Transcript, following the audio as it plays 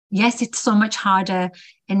Yes, it's so much harder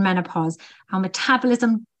in menopause. Our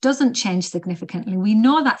metabolism doesn't change significantly. We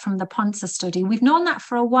know that from the Ponza study. We've known that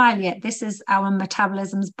for a while, yet this is our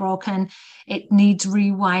metabolism's broken. It needs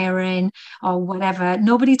rewiring or whatever.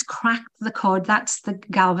 Nobody's cracked the code. That's the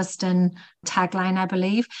Galveston tagline, I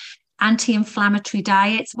believe. Anti-inflammatory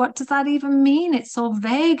diets. What does that even mean? It's so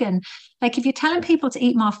vague. And like, if you're telling people to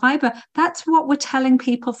eat more fiber, that's what we're telling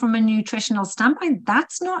people from a nutritional standpoint.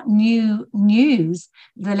 That's not new news.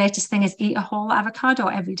 The latest thing is eat a whole avocado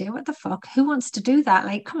every day. What the fuck? Who wants to do that?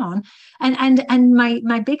 Like, come on. And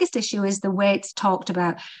my biggest issue is the way it's talked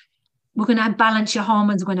about. We're going to balance your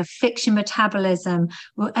hormones. We're going to fix your metabolism.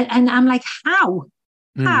 And I'm like, how?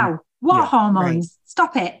 How? What hormones? Right.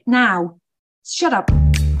 Stop it now. Shut up.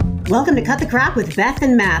 Welcome to Cut the Crap with Beth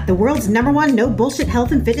and Matt, the world's #1 no bullshit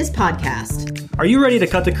health and fitness podcast. Are you ready to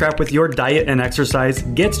cut the crap with your diet and exercise,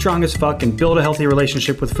 get strong as fuck, and build a healthy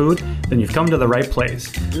relationship with food? Then you've come to the right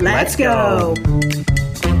place. Let's go.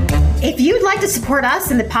 If you'd like to support us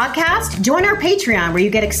in the podcast, join our Patreon where you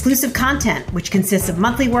get exclusive content, which consists of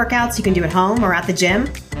monthly workouts you can do at home or at the gym,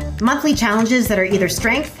 monthly challenges that are either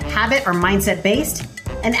strength, habit, or mindset based,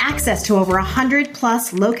 and access to over 100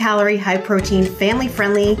 plus low-calorie, high-protein,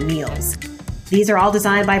 family-friendly meals. These are all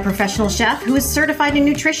designed by a professional chef who is certified in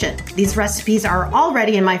nutrition. These recipes are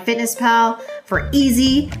already in MyFitnessPal for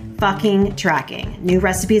easy fucking tracking. New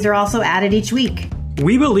recipes are also added each week.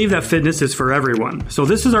 We believe that fitness is for everyone, so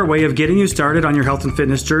this is our way of getting you started on your health and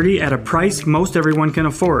fitness journey at a price most everyone can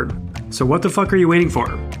afford. So what the fuck are you waiting for?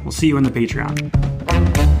 We'll see you in the Patreon.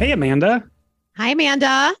 Hey, Amanda. Hi,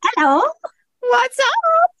 Amanda. Hello. What's up?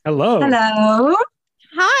 Hello. Hello.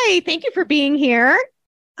 Hi. Thank you for being here.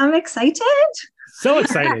 I'm excited. So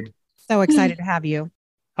excited. So excited to have you.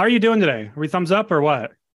 How are you doing today? Are we thumbs up or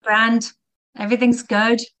what? Grand. Everything's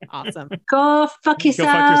good. Awesome. Go fuck yourself.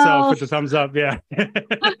 Go fuck yourself with the thumbs up. Yeah.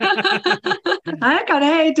 I got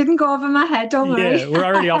it. It didn't go over my head. Don't worry. Yeah, we're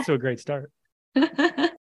already off to a great start.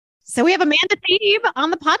 So we have Amanda Thebe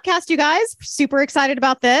on the podcast, you guys. Super excited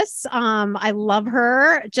about this. I love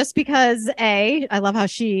her just because I love how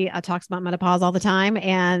she talks about menopause all the time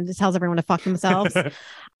and tells everyone to fuck themselves.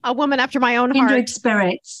 A woman after my own heart. Kindred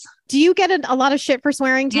spirits. Do you get a lot of shit for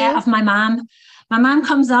swearing too? Yeah, of my mom. My mom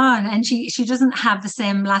comes on and she doesn't have the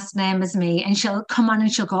same last name as me. And she'll come on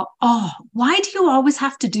and she'll go, oh, why do you always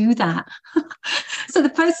have to do that? So the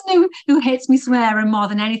person who hates me swearing more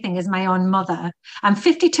than anything is my own mother. I'm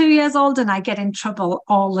 52 years old and I get in trouble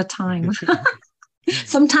all the time.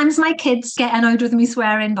 Sometimes my kids get annoyed with me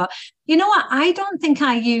swearing, but you know what? I don't think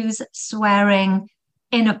I use swearing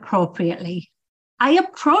inappropriately. I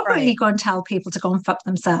appropriately go and tell people to go and fuck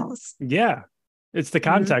themselves. Yeah. It's the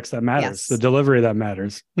context that matters, Yes. the delivery that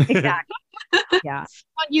matters. Exactly. Yeah.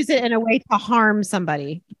 Don't use it in a way to harm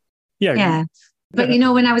somebody. Yeah. But you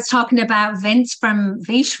know, when I was talking about Vince from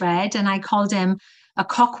V-Shred and I called him a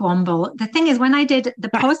cockwomble, the thing is, when I did the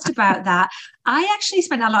post about that, I actually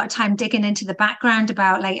spent a lot of time digging into the background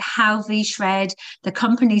about like how V-Shred, the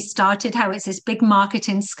company started, how it's this big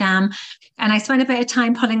marketing scam. And I spent a bit of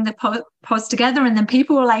time pulling the post together, and then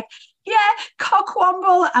people were like, yeah,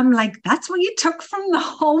 cockwomble. I'm like, that's what you took from the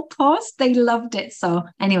whole post. They loved it. So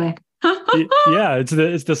anyway. Yeah, it's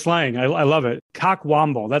the slang. I love it.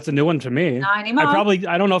 Cockwomble. That's a new one to me. Not anymore.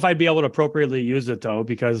 I don't know if I'd be able to appropriately use it though,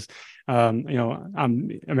 because I'm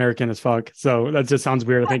American as fuck. So that just sounds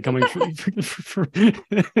weird, I think, coming from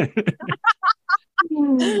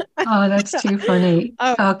Oh, that's too funny.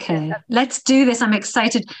 Okay, let's do this. I'm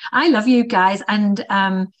excited. I love you guys. And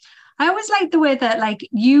I always like the way that like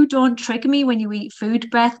you don't trigger me when you eat food,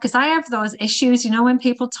 Beth, because I have those issues, you know, when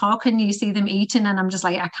people talk and you see them eating and I'm just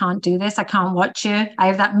like, I can't do this. I can't watch you. I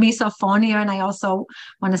have that misophonia, and I also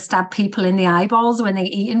want to stab people in the eyeballs when they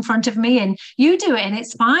eat in front of me, and you do it and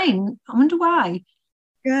it's fine. I wonder why.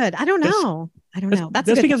 Good. I don't know.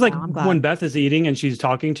 That's because like when Beth is eating and she's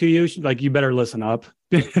talking to you, like, you better listen up.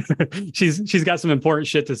 she's got some important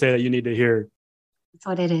shit to say that you need to hear. That's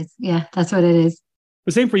what it is. Yeah, that's what it is.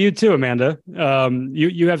 The same for you too, Amanda.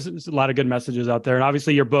 You have a lot of good messages out there, and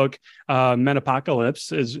obviously your book,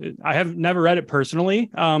 Menopause, is. I have never read it personally,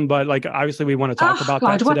 but like obviously we want to talk about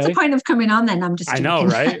that today. What's the point of coming on then? I'm just joking. I know,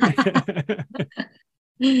 right?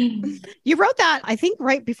 You wrote that, I think,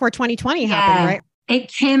 right before 2020 happened, right? It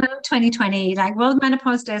came out 2020, like World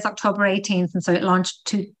Menopause Day is October 18th. And so it launched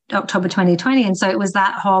to October 2020. And so it was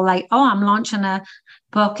that whole like, oh, I'm launching a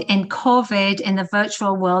book in COVID in the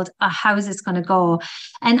virtual world. How is this going to go?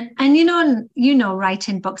 And you know,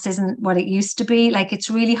 writing books isn't what it used to be. Like, it's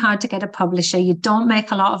really hard to get a publisher. You don't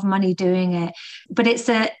make a lot of money doing it, but it's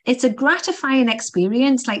a gratifying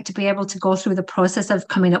experience, like to be able to go through the process of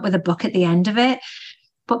coming up with a book at the end of it.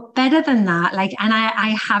 But better than that, like,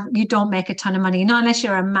 and you don't make a ton of money, not unless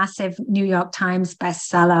you're a massive New York Times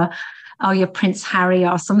bestseller or you're Prince Harry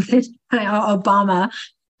or something, or Obama.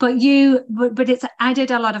 But it's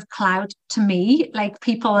added a lot of clout to me. Like,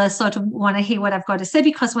 people are sort of want to hear what I've got to say,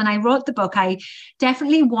 because when I wrote the book, I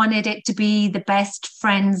definitely wanted it to be the best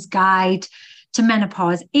friend's guide to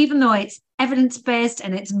menopause, even though it's evidence-based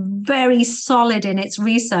and it's very solid in its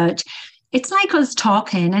research. It's like us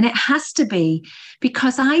talking, and it has to be,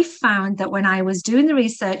 because I found that when I was doing the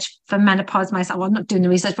research for menopause myself, well, not doing the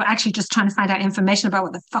research, but actually just trying to find out information about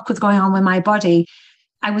what the fuck was going on with my body,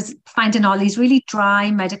 I was finding all these really dry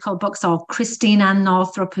medical books, or Christine Ann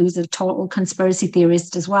Northrup, who's a total conspiracy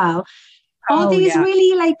theorist as well. All these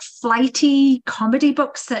really like flighty comedy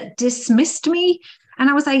books that dismissed me. And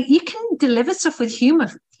I was like, you can deliver stuff with humor,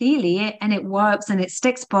 clearly, and it works and it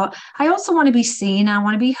sticks. But I also want to be seen, I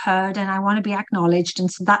want to be heard, and I want to be acknowledged. And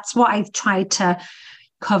so that's what I've tried to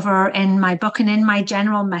cover in my book and in my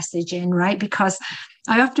general messaging, right? Because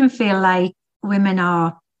I often feel like women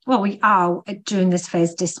are, well, we are during this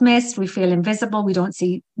phase dismissed. We feel invisible. We don't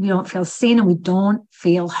feel seen, and we don't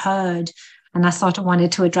feel heard. And I sort of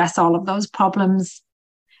wanted to address all of those problems.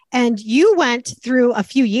 And you went through a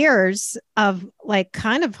few years of like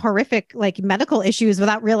kind of horrific, like medical issues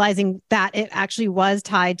without realizing that it actually was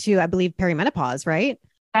tied to, I believe, perimenopause, right?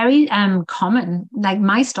 Very common. Like,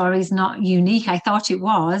 my story is not unique. I thought it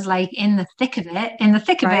was, like, in the thick of it.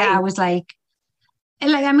 I was like,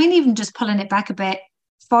 I mean, even just pulling it back a bit,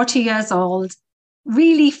 40 years old,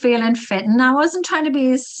 really feeling fit. And I wasn't trying to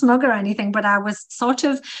be a smug or anything, but I was sort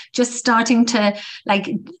of just starting to like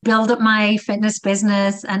build up my fitness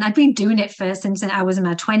business. And I'd been doing it since I was in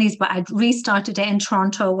my 20s, but I'd restarted it in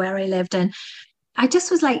Toronto where I lived. And I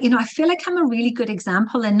just was like, I feel like I'm a really good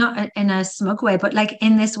example, and not in a smug way, but like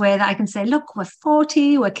in this way that I can say, look, we're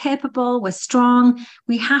 40, we're capable, we're strong.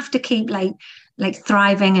 We have to keep like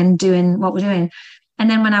thriving and doing what we're doing. And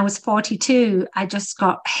then when I was 42, I just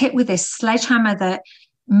got hit with this sledgehammer that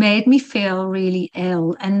made me feel really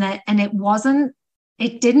ill. And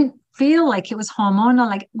it didn't feel like it was hormonal.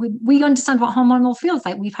 Like, we understand what hormonal feels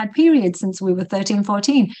like. We've had periods since we were 13,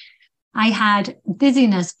 14. I had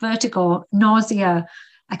dizziness, vertigo, nausea.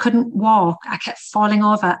 I couldn't walk. I kept falling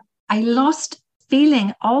over. I lost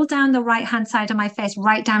feeling all down the right-hand side of my face,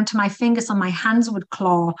 right down to my fingers, so my hands would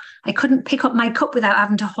claw. I couldn't pick up my cup without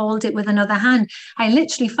having to hold it with another hand. I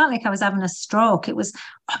literally felt like I was having a stroke. It was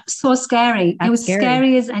so scary. It was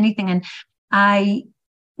scary as anything. And I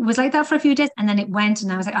was like that for a few days, and then it went,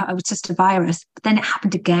 and I was like, oh, it was just a virus. But then it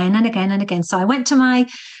happened again and again and again. So I went to my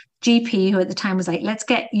GP, who at the time was like,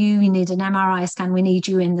 you need an MRI scan. We need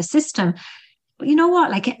you in the system. But you know what?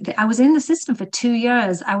 Like, I was in the system for 2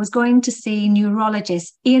 years. I was going to see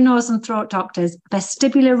neurologists, ear, nose, and throat doctors,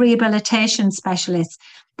 vestibular rehabilitation specialists.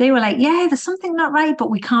 They were like, yeah, there's something not right, but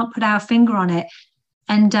we can't put our finger on it.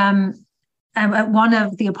 And at one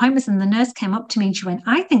of the appointments, and the nurse came up to me and she went,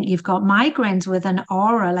 I think you've got migraines with an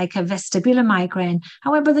aura, like a vestibular migraine.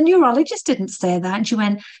 However, the neurologist didn't say that. And she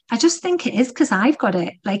went, I just think it is because I've got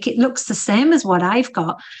it. Like, it looks the same as what I've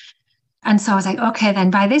got. And so I was like, okay,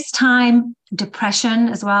 then by this time, depression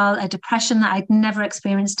as well, a depression that I'd never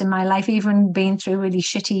experienced in my life, even been through really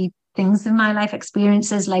shitty things in my life,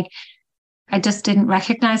 experiences. Like, I just didn't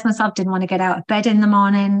recognize myself, didn't want to get out of bed in the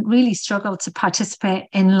morning, really struggled to participate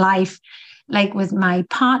in life, like with my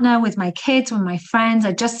partner, with my kids, with my friends.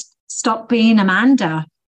 I just stopped being Amanda.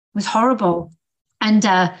 It was horrible. And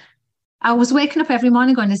I was waking up every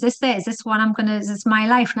morning going, is this my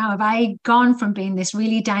life now? Have I gone from being this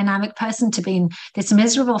really dynamic person to being this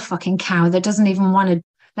miserable fucking cow that doesn't even want to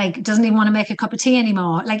make a cup of tea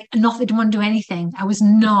anymore? Like, nothing, didn't want to do anything. I was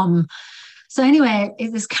numb. So anyway,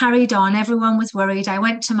 it was carried on. Everyone was worried. I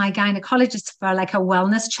went to my gynecologist for like a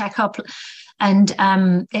wellness checkup. And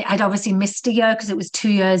I'd obviously missed a year because it was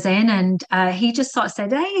 2 years in. And he just sort of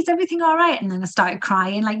said, hey, is everything all right? And then I started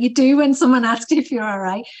crying like you do when someone asks if you're all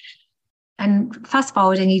right. And fast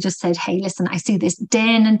forward, and he just said, hey, listen, I see this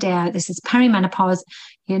day in and day out. This is perimenopause.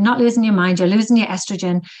 You're not losing your mind. You're losing your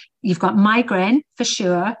estrogen. You've got migraine for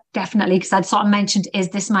sure, definitely, because I'd sort of mentioned, is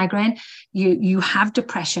this migraine? You have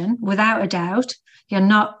depression, without a doubt. You're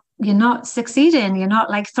not succeeding. You're not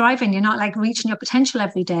like thriving. You're not like reaching your potential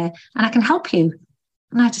every day. And I can help you.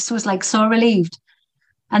 And I just was like so relieved.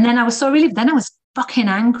 And then I was so relieved. Then I was fucking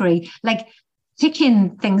angry, like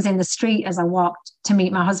kicking things in the street as I walked to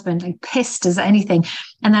meet my husband, like pissed as anything.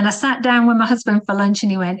 And then I sat down with my husband for lunch,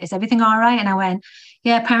 and he went, is everything all right? And I went,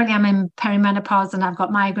 yeah, apparently I'm in perimenopause and I've got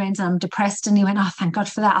migraines and I'm depressed. And he went, oh, thank God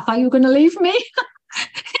for that. I thought you were going to leave me.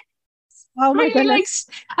 Oh my Really, like,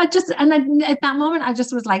 goodness. and then at that moment, I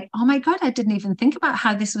just was like, oh my God, I didn't even think about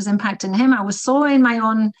how this was impacting him. I was so in my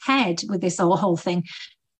own head with this whole thing.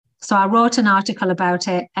 So I wrote an article about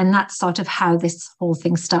it, and that's sort of how this whole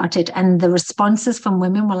thing started. And the responses from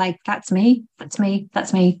women were like, that's me, that's me,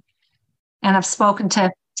 that's me. And I've spoken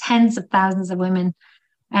to tens of thousands of women.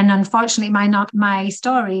 And unfortunately, my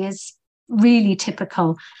story is really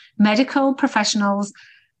typical. Medical professionals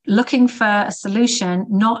looking for a solution,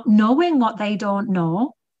 not knowing what they don't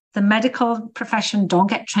know. The medical profession don't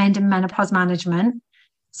get trained in menopause management.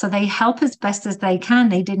 So they help as best as they can.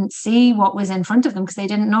 They didn't see what was in front of them because they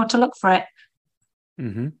didn't know to look for it.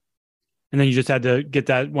 Mm-hmm. And then you just had to get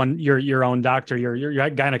that one, your own doctor, your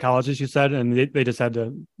gynecologist, you said, and they just had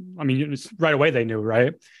to, I mean, right away they knew,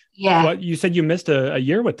 right? Yeah. But you said you missed a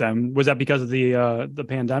year with them. Was that because of the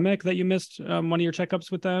pandemic that you missed one of your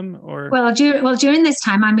checkups with them, or? Well, during this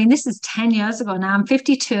time, I mean, this is 10 years ago now. I'm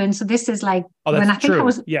 52. And so this is like Oh, when that's I think true. I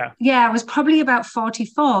was, yeah, I was probably about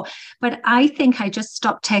 44. But I think I just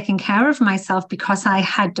stopped taking care of myself because I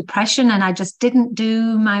had depression and I just didn't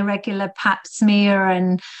do my regular pap smear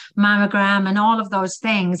and mammogram and all of those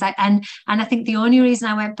things. And I think the only reason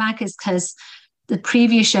I went back is because the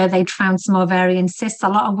previous year they'd found some ovarian cysts. A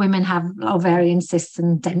lot of women have ovarian cysts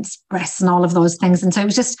and dense breasts and all of those things. And so it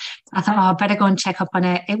was just, I thought, oh, I better go and check up on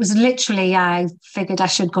it. It was literally, I figured I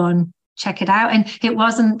should go and check it out. And it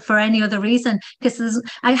wasn't for any other reason because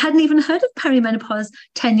I hadn't even heard of perimenopause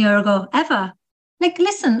 10 years ago, ever. Like,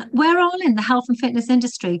 listen, we're all in the health and fitness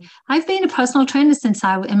industry. I've been a personal trainer since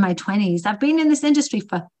I was in my 20s. I've been in this industry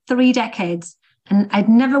for 3 decades. And I'd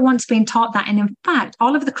never once been taught that. And in fact,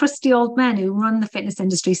 all of the crusty old men who run the fitness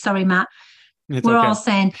industry, sorry, Matt, we're all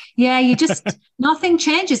saying, yeah, you just, nothing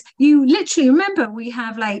changes. You literally remember we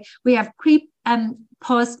have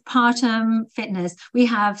postpartum fitness, we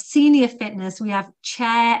have senior fitness, we have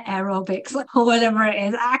chair aerobics or whatever it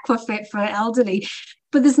is, aquafit for elderly.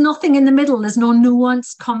 But there's nothing in the middle. There's no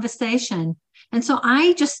nuanced conversation. And so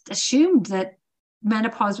I just assumed that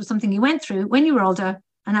menopause was something you went through when you were older,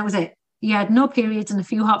 and that was it. You had no periods and a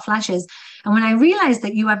few hot flashes. And when I realized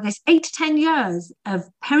that you have this 8 to 10 years of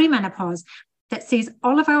perimenopause that sees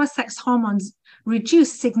all of our sex hormones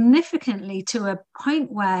reduce significantly to a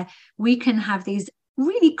point where we can have these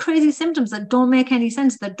really crazy symptoms that don't make any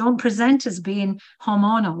sense, that don't present as being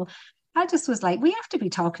hormonal, I just was like, we have to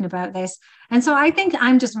be talking about this. And so I think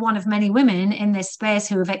I'm just one of many women in this space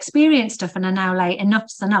who have experienced stuff and are now like,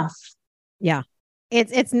 enough's enough. Yeah.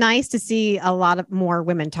 It's nice to see a lot of more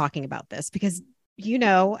women talking about this because, you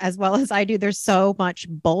know, as well as I do, there's so much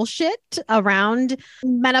bullshit around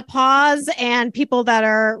menopause and people that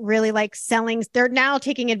are really like selling. They're now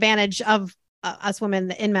taking advantage of us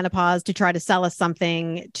women in menopause to try to sell us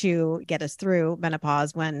something to get us through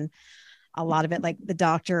menopause when a lot of it, like the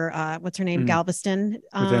doctor, what's her name? Galveston.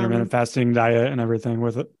 With the intermittent fasting diet and everything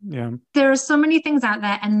with it. Yeah. There are so many things out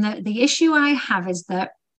there. And the issue I have is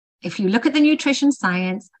that if you look at the nutrition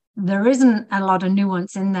science, there isn't a lot of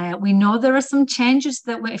nuance in there. We know there are some changes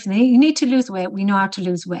that if you need to lose weight, we know how to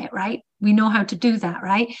lose weight, right? We know how to do that,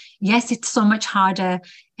 right? Yes, it's so much harder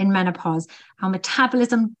in menopause. Our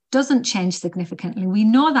metabolism doesn't change significantly. We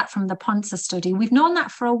know that from the Ponce study. We've known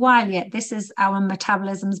that for a while yet. This is our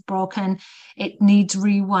metabolism's broken. It needs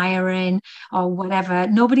rewiring or whatever.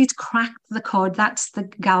 Nobody's cracked the code. That's the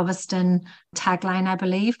Galveston tagline, I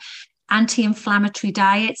believe. Anti-inflammatory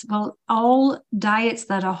diets. Well, all diets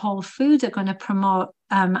that are whole food are going to promote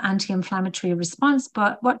anti-inflammatory response.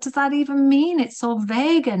 But what does that even mean? It's so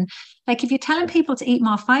vague. And like, if you're telling people to eat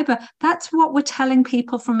more fiber, that's what we're telling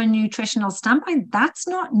people from a nutritional standpoint. That's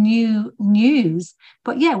not new news.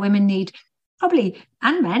 But yeah, women need probably,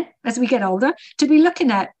 and men as we get older, to be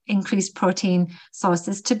looking at increased protein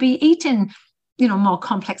sources, to be eating more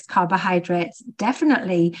complex carbohydrates.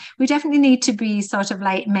 Definitely. We definitely need to be sort of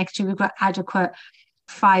like, make sure we've got adequate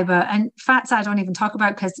fiber and fats. I don't even talk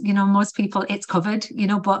about because, most people it's covered,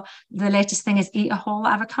 but the latest thing is eat a whole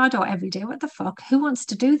avocado every day. What the fuck? Who wants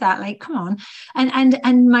to do that? Like, come on.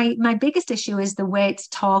 And my biggest issue is the way it's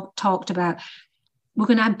talked about. We're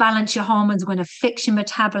going to balance your hormones. We're going to fix your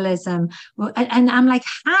metabolism. And I'm like,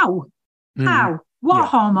 how? How? What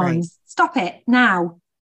hormones? Right. Stop it now.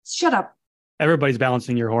 Shut up. Everybody's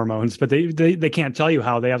balancing your hormones, but they can't tell you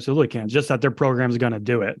how. They absolutely can't. Just that their program's going to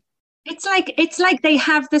do it. It's like they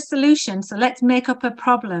have the solution. So let's make up a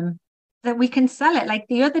problem. that we can sell it. Like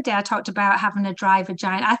the other day, I talked about having a dry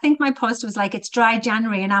vagina. I think my post was like, it's dry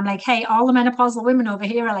January. And I'm like, hey, all the menopausal women over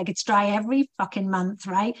here are like, it's dry every fucking month,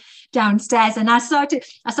 right? Downstairs. And I sort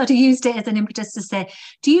of used it as an impetus to say,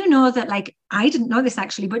 do you know that, like, I didn't know this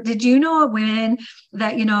actually, but did you know women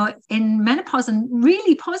that, you know, in menopause and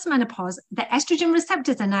really post-menopause, the estrogen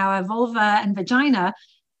receptors in our vulva and vagina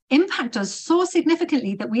impact us so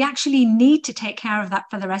significantly that we actually need to take care of that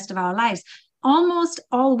for the rest of our lives. Almost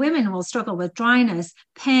all women will struggle with dryness,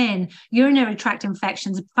 pain, urinary tract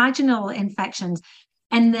infections, vaginal infections.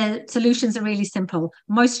 And the solutions are really simple.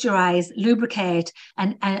 Moisturize, lubricate,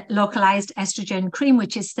 and a localized estrogen cream,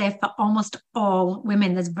 which is safe for almost all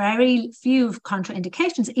women. There's very few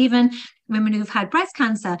contraindications, even women who've had breast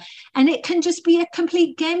cancer. And it can just be a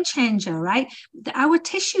complete game changer, right? Our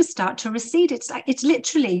tissues start to recede. It's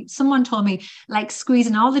literally, someone told me, like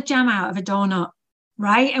squeezing all the jam out of a donut,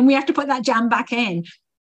 right? And we have to put that jam back in.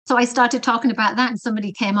 So I started talking about that, and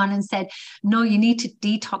somebody came on and said, no, you need to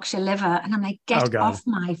detox your liver. And I'm like, get off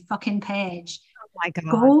my fucking page. Oh my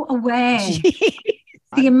God. Go away.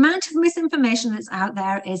 The amount of misinformation that's out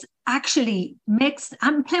there is actually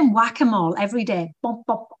I'm playing whack-a-mole every day. Bop,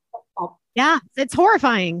 bop, bop, bop. Yeah, it's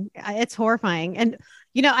horrifying. It's horrifying. And,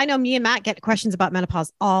 you know, I know me and Matt get questions about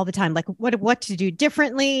menopause all the time. Like what to do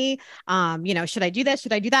differently? You know, should I do this?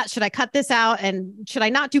 Should I do that? Should I cut this out? And should I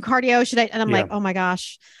not do cardio? And I'm like, oh my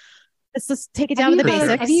gosh, let's just take it down to the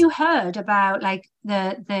basics. Have you heard about like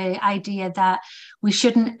the idea that we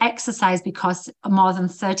shouldn't exercise because more than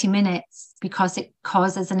 30 minutes because it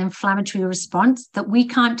causes an inflammatory response that we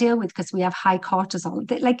can't deal with because we have high cortisol?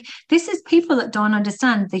 Like, this is people that don't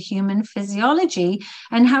understand the human physiology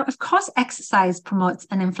and how, of course, exercise promotes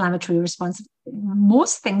an inflammatory response.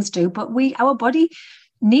 Most things do, but our body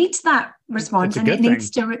needs that response, and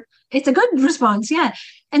it's a good response. Yeah.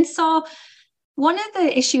 And so one of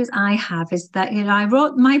the issues I have is that, you know, I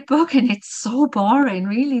wrote my book and it's so boring,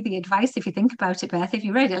 really, the advice, if you think about it, Beth, if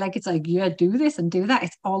you read it, like, it's like, yeah, do this and do that.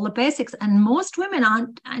 It's all the basics. And most women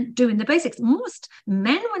aren't doing the basics. Most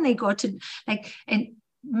men, when they go to like and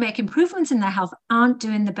make improvements in their health, aren't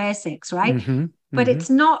doing the basics, right? Mm-hmm. But it's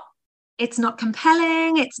not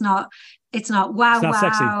compelling. It's not wow.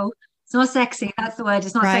 Sexy. It's not sexy. That's the word.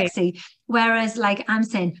 It's not sexy. Whereas, like, I'm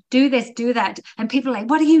saying, do this, do that. And people are like,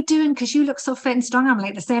 what are you doing? Because you look so fit and strong. I'm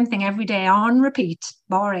like, the same thing every day on repeat.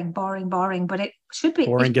 Boring, boring, boring. But it should be.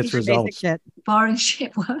 Boring gets results. Boring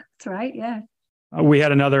shit works, right? Yeah. We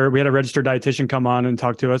had a registered dietitian come on and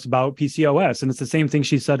talk to us about PCOS. And it's the same thing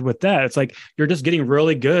she said with that. It's like, you're just getting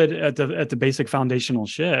really good at the basic foundational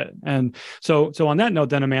shit. And so on that note,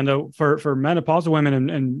 then, Amanda, for menopausal women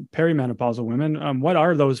and perimenopausal women, what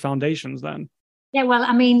are those foundations then? Yeah, well,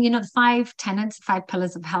 I mean, you know, the 5 tenets, 5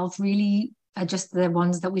 pillars of health really are just the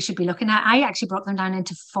ones that we should be looking at. I actually broke them down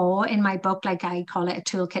into 4 in my book. Like, I call it a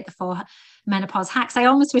toolkit, the 4 menopause hacks. I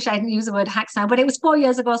almost wish I didn't use the word hacks now, but it was 4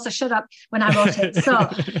 years ago, so shut up when I wrote it. So,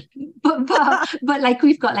 but like,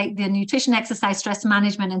 we've got like the nutrition, exercise, stress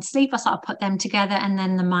management, and sleep. I sort of put them together, and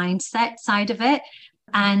then the mindset side of it.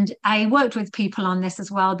 And I worked with people on this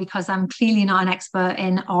as well, because I'm clearly not an expert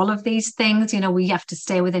in all of these things. You know, we have to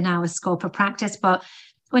stay within our scope of practice. But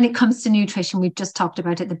when it comes to nutrition, we've just talked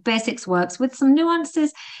about it. The basics works with some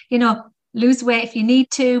nuances. You know, lose weight if you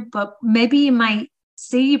need to, but maybe you might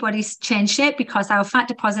see your body change shape because our fat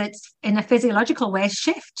deposits in a physiological way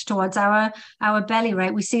shift towards our belly,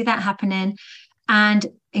 right? We see that happening. And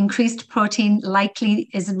increased protein likely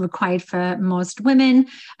isn't required for most women.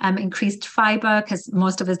 Increased fiber, because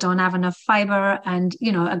most of us don't have enough fiber, and,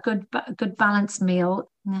 you know, a good balanced meal.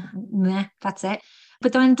 That's it.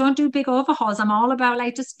 But then don't do big overhauls. I'm all about,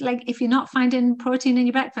 like, just like, if you're not finding protein in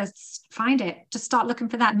your breakfast, find it. Just start looking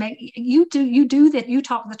for that. You do that. You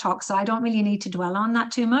talk the talk. So I don't really need to dwell on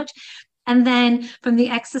that too much. And then from the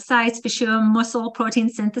exercise, for sure, muscle protein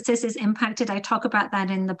synthesis is impacted. I talk about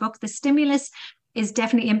that in the book. The stimulus is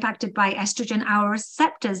definitely impacted by estrogen. Our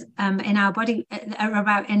receptors in our body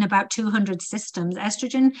are in about 200 systems.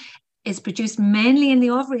 Estrogen is produced mainly in the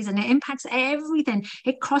ovaries, and it impacts everything.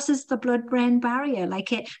 It crosses the blood-brain barrier.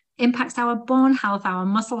 Like, it impacts our bone health, our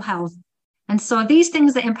muscle health. And so these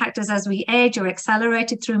things that impact us as we age are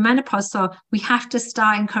accelerated through menopause. So we have to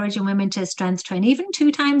start encouraging women to strength train, even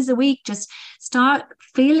 2 times a week. Just start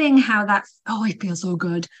feeling how it feels so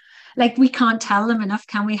good. Like, we can't tell them enough,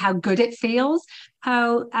 can we, how good it feels,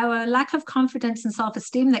 how our lack of confidence and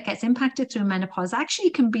self-esteem that gets impacted through menopause actually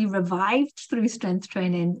can be revived through strength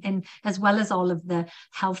training, and as well as all of the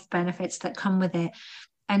health benefits that come with it.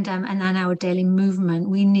 And then our daily movement,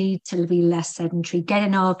 we need to be less sedentary,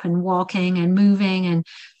 getting up and walking and moving and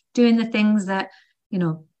doing the things that, you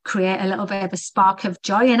know, create a little bit of a spark of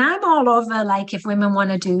joy. And I'm all over, like, if women want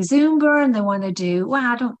to do Zumba and they want to do, well,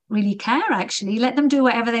 I don't really care, actually. Let them do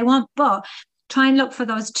whatever they want, but try and look for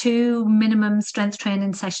those 2 minimum strength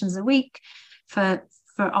training sessions a week for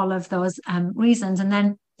all of those reasons. And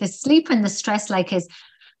then the sleep and the stress, like, is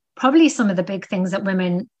probably some of the big things that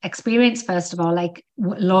women experience. First of all, like,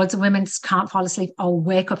 loads of women can't fall asleep or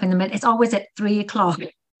wake up in the middle. It's always at 3 o'clock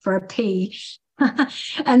for a pee.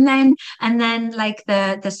 and then like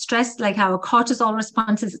the stress, like our cortisol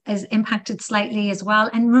response is impacted slightly as well.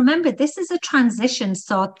 And remember, this is a transition.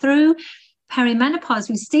 So through perimenopause,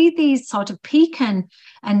 we see these sort of peak and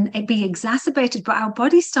it be exacerbated, but our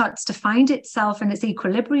body starts to find itself and its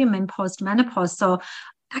equilibrium in post-menopause. So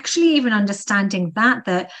actually even understanding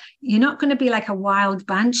that you're not going to be like a wild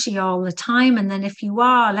banshee all the time. And then if you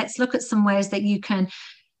are, let's look at some ways that you can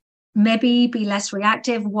maybe be less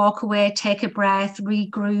reactive, walk away, take a breath,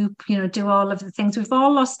 regroup, do all of the things. We've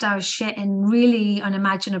all lost our shit in really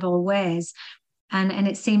unimaginable ways. And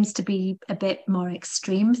it seems to be a bit more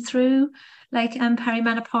extreme through like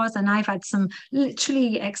perimenopause. And I've had some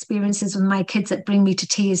literally experiences with my kids that bring me to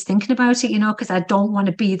tears thinking about it, because I don't want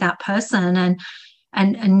to be that person.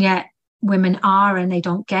 And yet women are, and they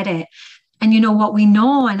don't get it. And what we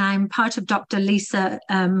know, and I'm part of Dr. Lisa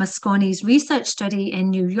Mosconi's research study in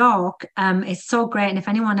New York. It's so great. And if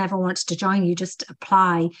anyone ever wants to join, you just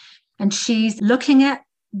apply. And she's looking at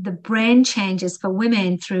the brain changes for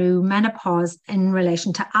women through menopause in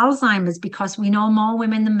relation to Alzheimer's, because we know more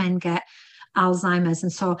women than men get Alzheimer's.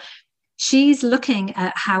 And so she's looking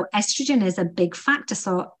at how estrogen is a big factor.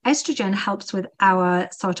 So estrogen helps with our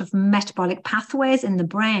sort of metabolic pathways in the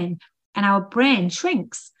brain, and our brain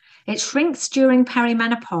shrinks. It shrinks during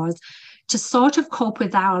perimenopause to sort of cope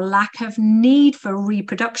with our lack of need for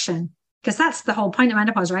reproduction, because that's the whole point of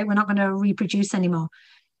menopause, right? We're not going to reproduce anymore.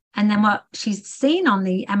 And then what she's seen on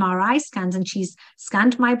the MRI scans, and she's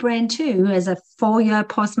scanned my brain too, as a 4-year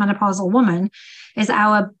postmenopausal woman, is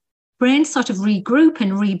our brains sort of regroup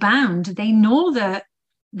and rebound. They know that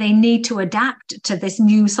they need to adapt to this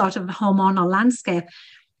new sort of hormonal landscape.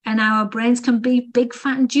 And our brains can be big,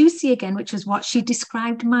 fat, and juicy again, which is what she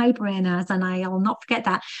described my brain as. And I'll not forget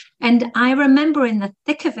that. And I remember in the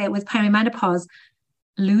thick of it with perimenopause,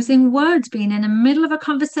 losing words, being in the middle of a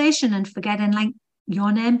conversation and forgetting like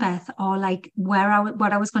your name, Beth, or like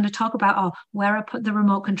what I was going to talk about, or where I put the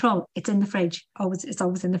remote control. It's in the fridge. It's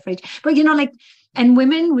always in the fridge. But and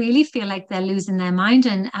women really feel like they're losing their mind.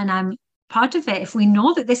 And I'm part of it. If we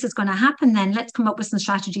know that this is going to happen, then let's come up with some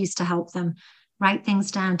strategies to help them. Write things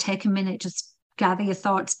down, take a minute, just gather your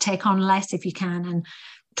thoughts, take on less if you can, and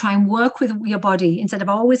try and work with your body instead of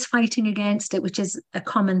always fighting against it, which is a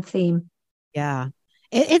common theme. Yeah.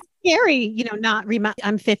 It's scary,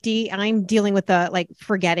 I'm 50. I'm dealing with the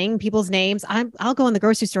forgetting people's names. I'll go in the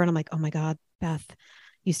grocery store and I'm like, oh my God, Beth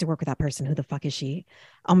used to work with that person. Who the fuck is she?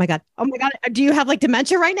 Oh my God. Do you have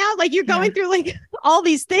dementia right now? You're going through all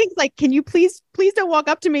these things. Can you please don't walk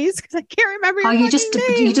up to me because I can't remember your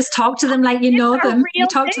you just talk to them like you know them. You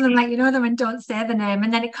talk thing. to them like you know them and don't say the name,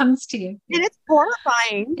 and then it comes to you. And it's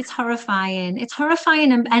horrifying. It's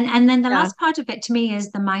horrifying. And then the last part of it to me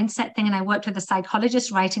is the mindset thing. And I worked with a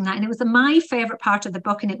psychologist writing that, and it was my favorite part of the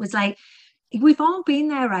book. And it was like, we've all been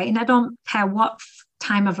there, right? And I don't care what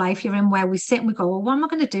time of life you're in, where we sit and we go, well, what am I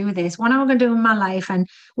going to do with this? What am I going to do in my life? And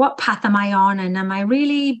what path am I on? And am I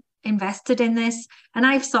really invested in this? And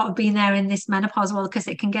I've sort of been there in this menopause world because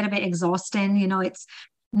it can get a bit exhausting. It's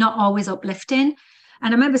not always uplifting. And I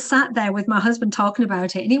remember sat there with my husband talking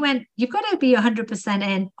about it, and he went, you've got to be 100%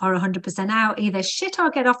 in or 100% out, either shit or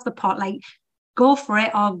get off the pot, go for it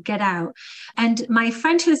or get out. And my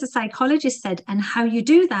friend who's a psychologist said, and how you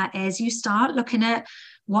do that is you start looking at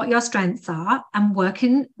what your strengths are and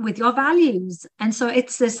working with your values. And so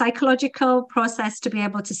it's a psychological process to be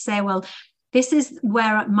able to say, well, this is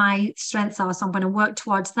where my strengths are, so I'm going to work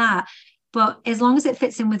towards that. But as long as it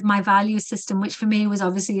fits in with my value system, which for me was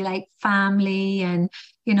obviously family and,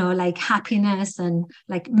 happiness, and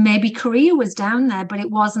maybe career was down there, but it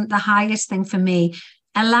wasn't the highest thing for me,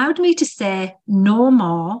 allowed me to say no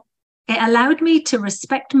more. It allowed me to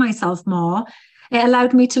respect myself more. It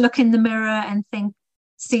allowed me to look in the mirror and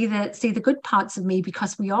see the good parts of me,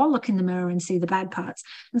 because we all look in the mirror and see the bad parts.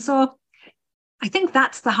 And so I think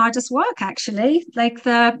that's the hardest work, actually.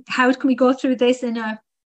 How can we go through this in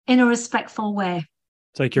a respectful way?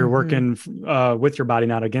 It's like you're working with your body,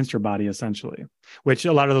 not against your body, essentially, which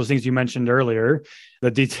a lot of those things you mentioned earlier,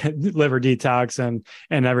 the liver detox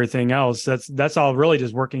and everything else, that's all really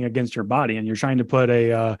just working against your body. And you're trying to put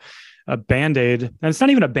a Band-Aid, and it's not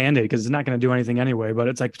even a Band-Aid because it's not going to do anything anyway, but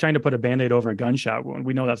it's like trying to put a Band-Aid over a gunshot wound.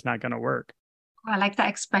 We know that's not going to work. I like that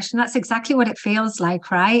expression. That's exactly what it feels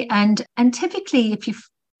like, right? And typically, if you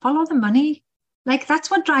follow the money, like that's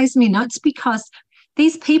what drives me nuts, because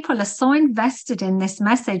these people are so invested in this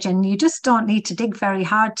message, and you just don't need to dig very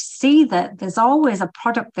hard to see that there's always a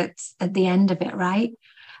product that's at the end of it, right?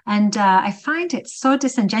 And I find it so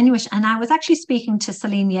disingenuous. And I was actually speaking to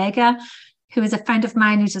Celine Yeager, who is a friend of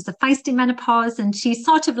mine who does the feisty menopause, and she's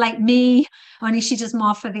sort of like me, only she does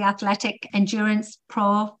more for the athletic endurance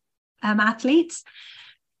pro athletes.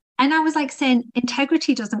 And I was like saying,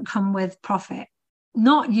 integrity doesn't come with profit.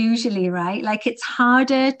 Not usually, right? Like it's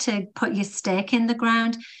harder to put your stake in the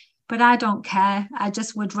ground, but I don't care. I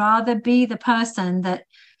just would rather be the person that,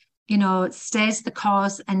 stays the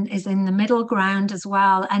course and is in the middle ground as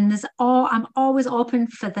well. And I'm always open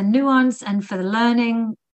for the nuance and for the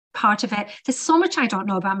learning part of it. There's so much I don't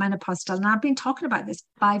know about menopause still, and I've been talking about this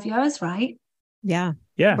 5 years, right? Yeah.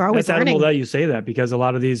 Yeah, We're always that's admirable learning. that you say that, because a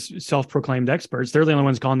lot of these self-proclaimed experts, they're the only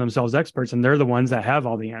ones calling themselves experts, and they're the ones that have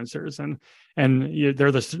all the answers, and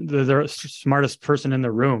they're the smartest person in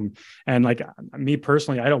the room. And like me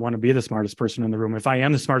personally, I don't want to be the smartest person in the room. If I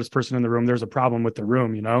am the smartest person in the room, there's a problem with the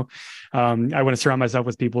room. I want to surround myself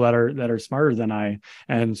with people that are smarter than I,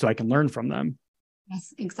 and so I can learn from them.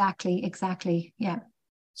 Yes, exactly. Yeah.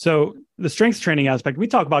 So the strength training aspect, we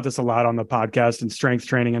talk about this a lot on the podcast, and strength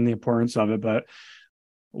training and the importance of it. But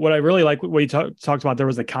what I really like, what you talked about, there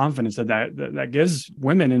was the confidence that gives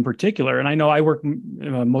women in particular. And I know I work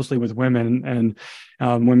mostly with women,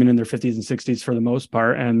 and women in their 50s and 60s for the most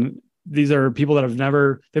part. And these are people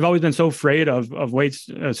that they've always been so afraid of weights,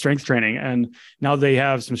 strength training. And now they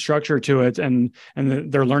have some structure to it, and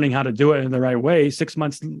they're learning how to do it in the right way. 6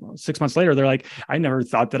 months later, they're like, I never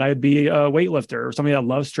thought that I'd be a weightlifter or somebody that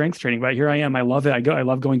loves strength training, but here I am. I love it. I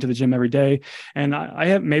love going to the gym every day. And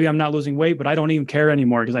maybe I'm not losing weight, but I don't even care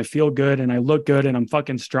anymore, because I feel good and I look good and I'm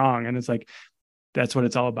fucking strong. And it's like, that's what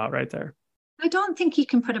it's all about right there. I don't think you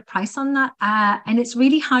can put a price on that. And it's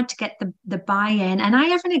really hard to get the buy-in. And I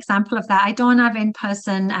have an example of that. I don't have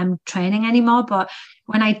in-person training anymore, but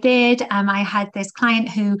when I did, I had this client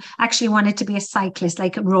who actually wanted to be a cyclist,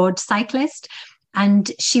 like a road cyclist.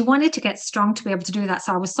 And she wanted to get strong to be able to do that.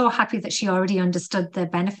 So I was so happy that she already understood the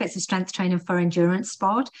benefits of strength training for endurance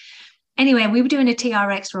sport. Anyway, we were doing a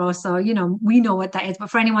TRX row, so we know what that is.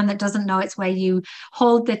 But for anyone that doesn't know, it's where you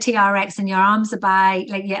hold the TRX and your arms are by,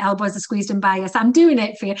 like your elbows are squeezed in by you. So I'm doing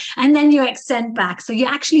it for you, and then you extend back, so you're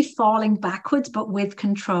actually falling backwards, but with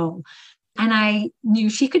control. And I knew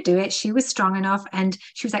she could do it. She was strong enough, and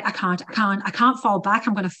she was like, I can't fall back.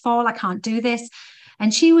 I'm going to fall. I can't do this.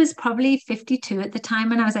 And she was probably 52 at the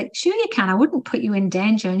time. And I was like, sure you can. I wouldn't put you in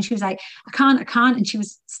danger. And she was like, I can't. And she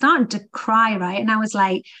was starting to cry, right? And I was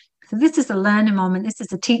like, so this is a learning moment. This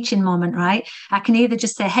is a teaching moment, right? I can either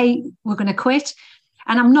just say, hey, we're going to quit.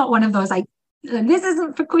 And I'm not one of those, like, this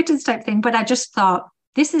isn't for quitters type thing. But I just thought,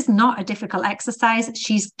 this is not a difficult exercise.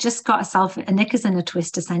 She's just got herself a knickers in a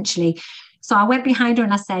twist, essentially. So I went behind her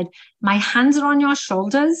and I said, my hands are on your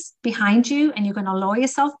shoulders behind you, and you're going to lower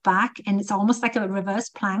yourself back. And it's almost like a reverse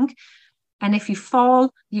plank. And if you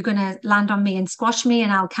fall, you're going to land on me and squash me,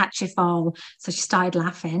 and I'll catch you fall. So she started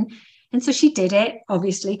laughing. And so she did it,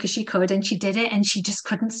 obviously, because she could, and she did it, and she just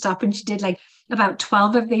couldn't stop. And she did like about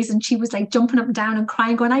 12 of these, and she was like jumping up and down and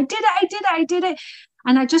crying, going, I did it.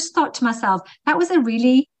 And I just thought to myself, that was a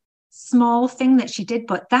really small thing that she did,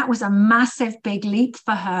 but that was a massive, big leap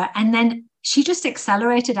for her. And then she just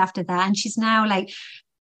accelerated after that. And she's now like,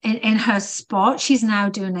 in her sport, she's now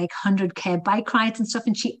doing like 100K bike rides and stuff.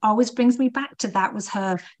 And she always brings me back to that was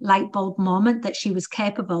her light bulb moment, that she was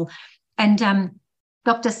capable. And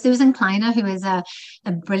Dr. Susan Kleiner, who is a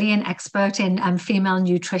brilliant expert in female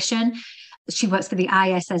nutrition, she works for the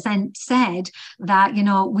ISSN, said that,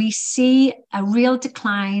 we see a real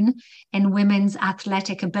decline in women's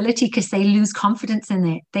athletic ability because they lose confidence in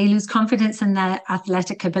it. They lose confidence in their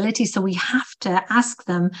athletic ability. So we have to ask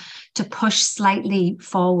them to push slightly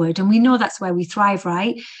forward. And we know that's where we thrive,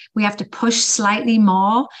 right? We have to push slightly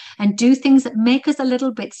more and do things that make us a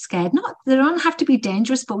little bit scared. They don't have to be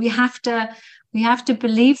dangerous, but we have to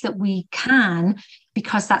believe that we can,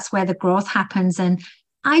 because that's where the growth happens. And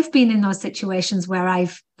I've been in those situations where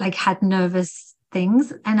I've like had nervous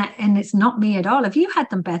things, and it's not me at all. Have you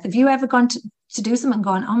had them, Beth? Have you ever gone to do something and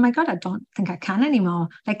gone, oh my God, I don't think I can anymore?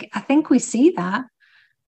 Like, I think we see that.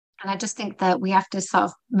 And I just think that we have to sort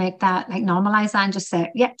of make that, like, normalize that and just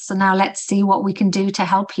say, yep, so now let's see what we can do to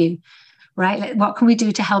help you. Right? Like, what can we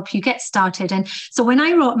do to help you get started? And so when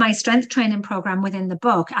I wrote my strength training program within the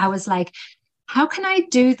book, I was like, how can I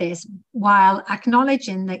do this while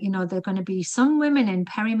acknowledging that, there are going to be some women in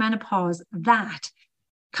perimenopause that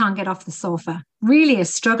can't get off the sofa, really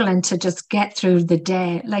is struggling to just get through the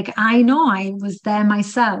day. Like, I know I was there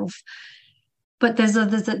myself, but there's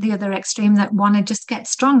others at the other extreme that want to just get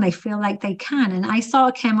strong. They feel like they can. And I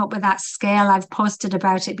sort of came up with that scale. I've posted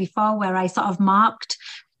about it before, where I sort of marked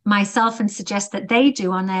myself and suggest that they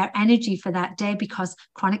do on their energy for that day, because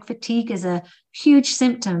chronic fatigue is a huge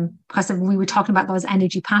symptom, because we were talking about those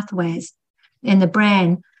energy pathways in the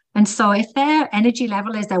brain. And so if their energy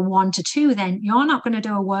level is their 1 to 2, then you're not going to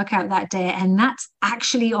do a workout that day. And that's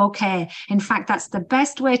actually okay. In fact, that's the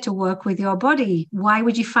best way to work with your body. Why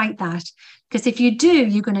would you fight that? Because if you do,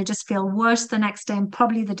 you're going to just feel worse the next day and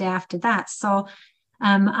probably the day after that. So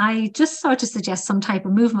I just sort of suggest some type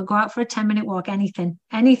of movement. Go out for a 10-minute walk,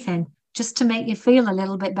 anything, just to make you feel a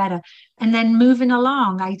little bit better. And then moving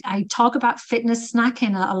along, I talk about fitness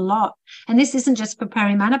snacking a lot. And this isn't just for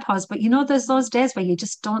perimenopause, but there's those days where you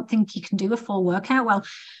just don't think you can do a full workout. Well,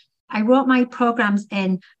 I wrote my programs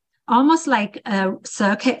in almost like a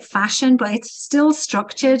circuit fashion, but it's still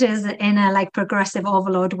structured as in a like progressive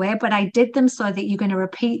overload way. But I did them so that you're going to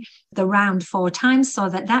repeat the round 4 times, so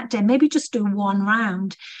that day, maybe just do 1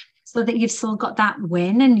 round, so that you've still got that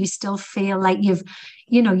win and you still feel like you've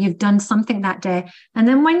done something that day. And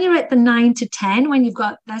then when you're at the 9 to 10, when you've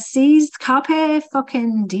got the C's, carpe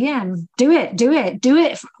fucking diem, do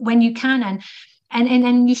it when you can.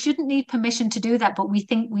 And you shouldn't need permission to do that, but we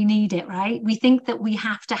think we need it, right? We think that we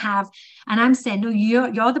have to have, and I'm saying, no,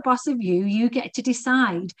 you're the boss of you. You get to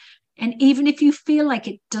decide. And even if you feel like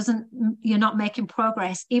you're not making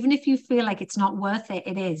progress, even if you feel like it's not worth it,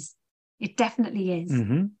 it is. It definitely is.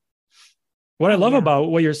 Mm-hmm. What I love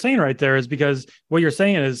about what you're saying right there is, because what you're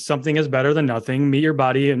saying is something is better than nothing. Meet your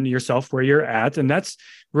body and yourself where you're at. And that's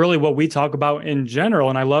really what we talk about in general.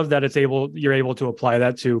 And I love that you're able to apply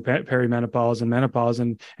that to perimenopause and menopause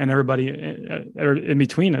and everybody in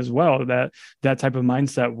between as well, that type of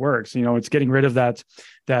mindset works. It's getting rid of that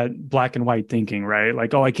black and white thinking, right?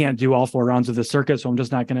 Like, oh, I can't do all 4 rounds of the circuit, so I'm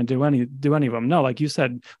just not going to do any of them. No, like you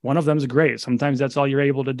said, one of them is great. Sometimes that's all you're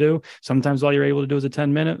able to do. Sometimes all you're able to do is a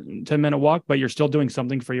 10-minute walk, but you're still doing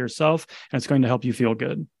something for yourself, and it's going to help you feel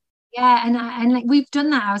good. Yeah, and like we've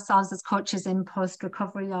done that ourselves as coaches in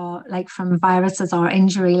post-recovery, or like from viruses or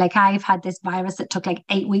injury. Like I've had this virus that took like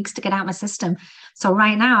 8 weeks to get out of my system. So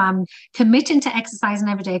right now I'm committing to exercising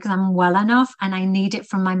every day because I'm well enough, and I need it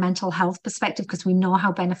from my mental health perspective, because we know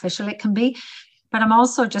how beneficial it can be. But I'm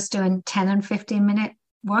also just doing 10 and 15-minute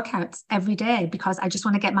workouts every day because I just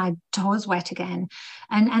want to get my toes wet again.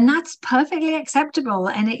 And that's perfectly acceptable.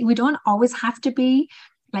 And we don't always have to be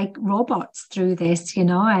like robots through this,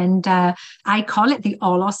 and I call it the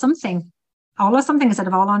all or something instead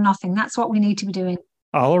of all or nothing. That's what we need to be doing.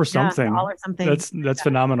 All or something. Yeah, all or something. That's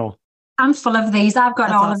phenomenal. I'm full of these. I've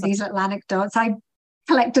got all awesome. of these little anecdotes. I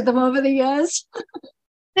collected them over the years.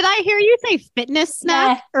 Did I hear you say fitness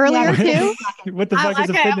snack earlier too? What the fuck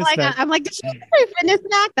is a fitness snack? I'm like, did you say fitness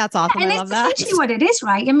snack? That's awesome. And I love that. It's essentially what it is,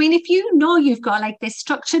 right? I mean, if you've got like this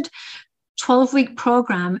structured 12-week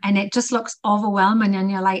program and it just looks overwhelming, and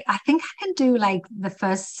you're like, I think I can do like the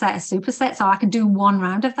first set of supersets, or I can do 1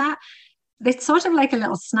 round of that. It's sort of like a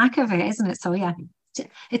little snack of it, isn't it? So yeah,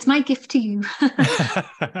 it's my gift to you.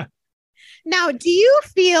 Now, do you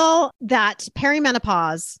feel that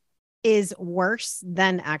perimenopause is worse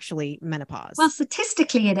than actually menopause? Well,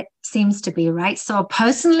 statistically, it seems to be, right? So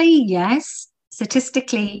personally, yes.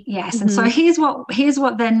 Statistically, yes. Mm-hmm. And so here's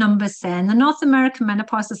what their numbers say. And the North American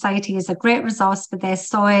Menopause Society is a great resource for this.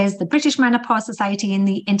 So is the British Menopause Society and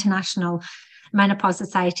the International Menopause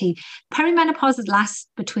Society. Perimenopause lasts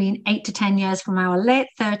between 8 to 10 years, from our late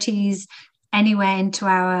 30s anywhere into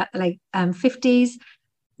our 50s.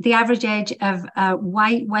 The average age of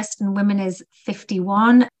white Western women is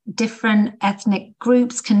 51. Different ethnic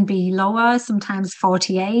groups can be lower, sometimes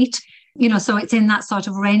 48. So it's in that sort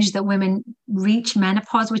of range that women reach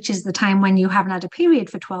menopause, which is the time when you haven't had a period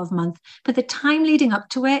for 12 months. But the time leading up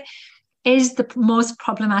to it is the most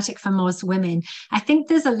problematic for most women. I think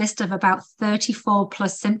there's a list of about 34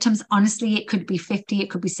 plus symptoms. Honestly, it could be 50, it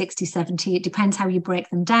could be 60, 70. It depends how you break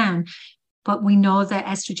them down. But we know that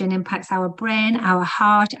estrogen impacts our brain, our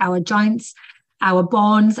heart, our joints, our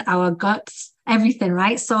bones, our guts, everything,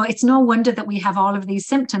 right? So it's no wonder that we have all of these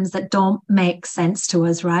symptoms that don't make sense to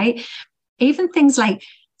us, right? Even things like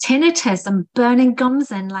tinnitus and burning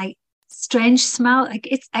gums and like strange smell, like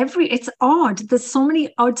it's odd. There's so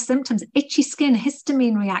many odd symptoms, itchy skin,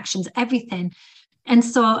 histamine reactions, everything. And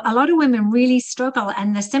so a lot of women really struggle,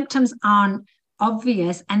 and the symptoms aren't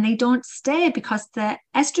obvious and they don't stay because the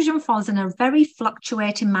estrogen falls in a very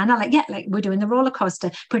fluctuating manner. Like we're doing the roller coaster.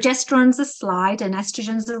 Progesterone's a slide and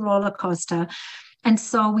estrogen's a roller coaster. And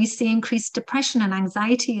so we see increased depression and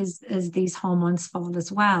anxiety as these hormones fall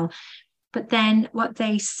as well. But then what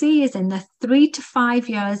they see is in the 3 to 5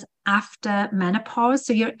 years after menopause,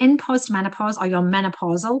 so you're in postmenopause or you're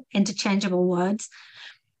menopausal, interchangeable words,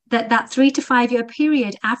 that 3 to 5 year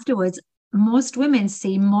period afterwards, most women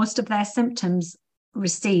see most of their symptoms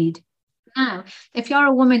recede. Now, if you're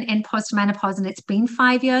a woman in postmenopause and it's been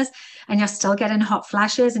 5 years and you're still getting hot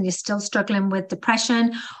flashes and you're still struggling with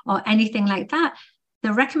depression or anything like that,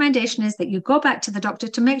 the recommendation is that you go back to the doctor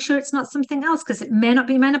to make sure it's not something else, because it may not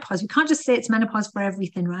be menopause. We can't just say it's menopause for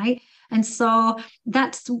everything, right? And so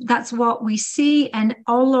that's what we see. And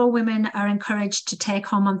although women are encouraged to take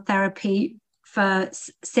hormone therapy for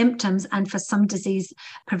symptoms and for some disease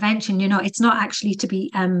prevention, it's not actually to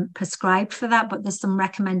be prescribed for that, but there's some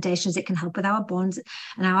recommendations. It can help with our bones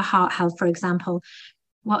and our heart health, for example.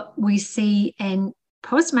 What we see in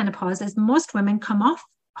postmenopause is most women come off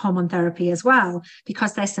hormone therapy as well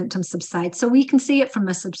because their symptoms subside. So we can see it from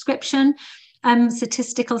a subscription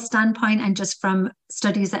statistical standpoint and just from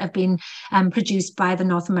studies that have been produced by the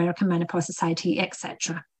North American Menopause Society,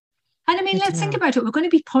 etc. And I mean, let's think about it. We're going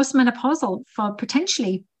to be postmenopausal for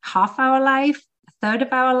potentially half our life, a third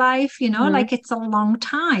of our life, like it's a long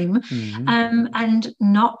time. And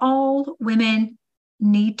not all women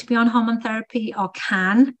need to be on hormone therapy or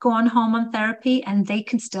can go on hormone therapy, and they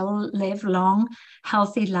can still live long,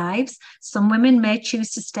 healthy lives. Some women may choose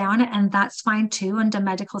to stay on it, and that's fine too under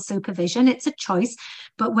medical supervision. It's a choice.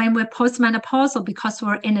 But when we're postmenopausal, because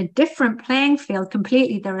we're in a different playing field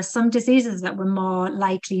completely, there are some diseases that we're more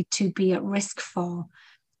likely to be at risk for.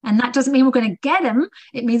 And that doesn't mean we're going to get them.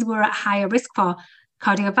 It means we're at higher risk for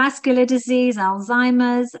cardiovascular disease,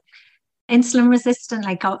 Alzheimer's, insulin resistant,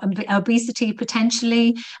 like obesity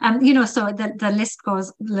potentially, so the list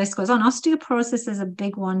goes on. Osteoporosis is a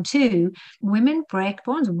big one too. Women break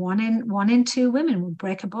bones. One in two women will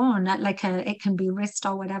break a bone, it can be wrist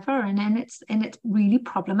or whatever, and it's really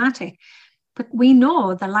problematic. But we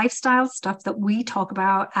know the lifestyle stuff that we talk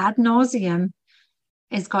about ad nauseum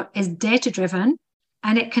is data driven,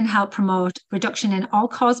 and it can help promote reduction in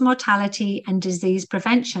all-cause mortality and disease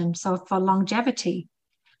prevention, so for longevity.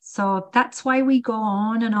 So that's why we go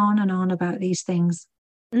on and on and on about these things.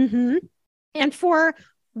 Mm-hmm. And for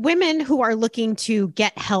women who are looking to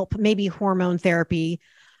get help, maybe hormone therapy,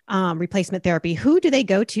 replacement therapy, who do they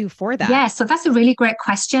go to for that? Yeah, so that's a really great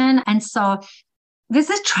question. And so there's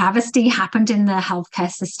a travesty happened in the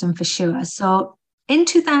healthcare system for sure. So in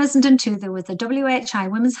 2002, there was a WHI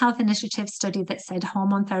Women's Health Initiative study that said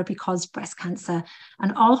hormone therapy caused breast cancer,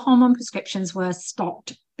 and all hormone prescriptions were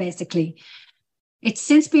stopped, basically. It's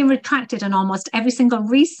since been retracted, and almost every single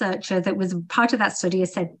researcher that was part of that study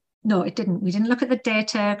has said, no, it didn't. We didn't look at the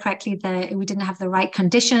data correctly. We didn't have the right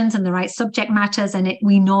conditions and the right subject matters, and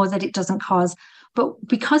we know that it doesn't cause. But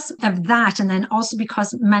because of that, and then also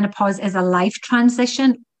because menopause is a life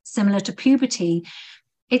transition similar to puberty,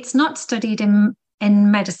 it's not studied in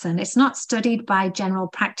medicine. It's not studied by general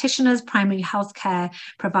practitioners, primary healthcare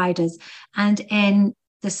providers. And in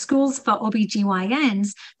the schools for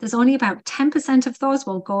OBGYNs, there's only about 10% of those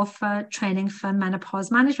will go for training for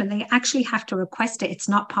menopause management. They actually have to request it. It's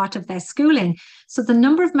not part of their schooling. So the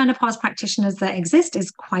number of menopause practitioners that exist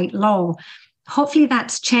is quite low. Hopefully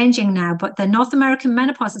that's changing now, but the North American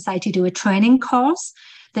Menopause Society do a training course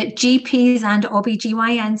that GPs and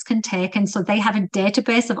OBGYNs can take. And so they have a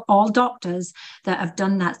database of all doctors that have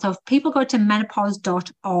done that. So if people go to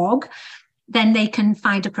menopause.org, then they can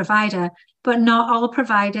find a provider. But not all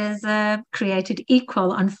providers are created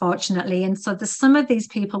equal, unfortunately. And so there's some of these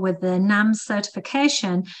people with the NAMS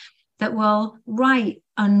certification that will write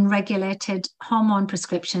unregulated hormone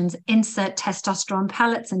prescriptions, insert testosterone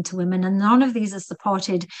pellets into women. And none of these are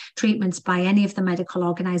supported treatments by any of the medical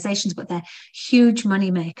organizations, but they're huge money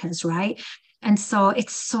makers, right? And so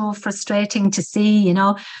it's so frustrating to see,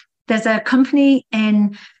 there's a company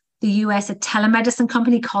in the US, a telemedicine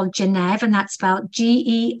company called Genev, and that's spelled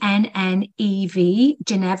Gennev,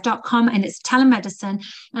 Genev.com, and it's telemedicine.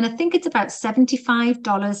 And I think it's about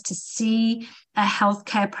 $75 to see a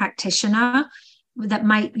healthcare practitioner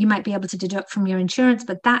you might be able to deduct from your insurance,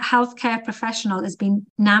 but that healthcare professional has been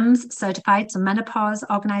NAMS certified, so Menopause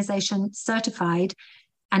Organization certified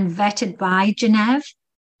and vetted by Genev,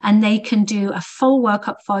 and they can do a full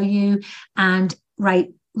workup for you and write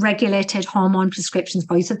regulated hormone prescriptions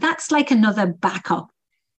for you. So that's like another backup.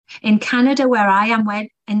 In Canada, where I am, we're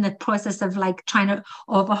in the process of trying to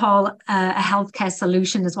overhaul a healthcare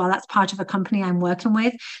solution as well. That's part of a company I'm working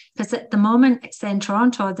with, because at the moment, say in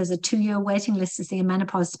Toronto, there's a 2-year waiting list to see a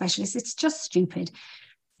menopause specialist. It's just stupid.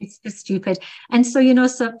 It's just stupid. And so, you know,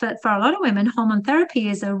 so for a lot of women, hormone therapy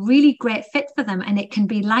is a really great fit for them. And it can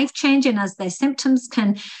be life-changing as their symptoms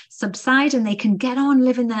can subside and they can get on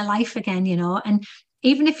living their life again, you know. And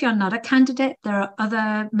even if you're not a candidate, there are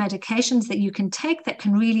other medications that you can take that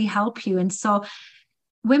can really help you. And so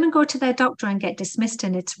women go to their doctor and get dismissed,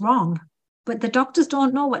 and it's wrong. But the doctors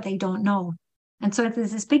don't know what they don't know. And so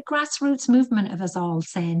there's this big grassroots movement of us all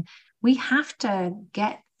saying, we have to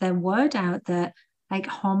get the word out that like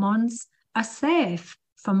hormones are safe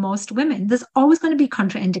for most women. There's always going to be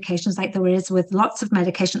contraindications like there is with lots of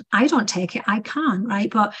medication. I don't take it. I can't, right?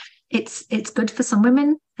 But it's good for some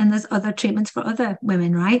women, and there's other treatments for other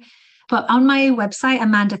women, right? But on my website,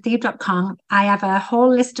 amandathebe.com, I have a whole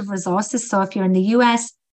list of resources. So if you're in the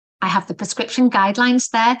US, I have the prescription guidelines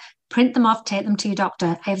there. Print them off, take them to your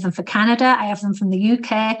doctor. I have them for Canada. I have them from the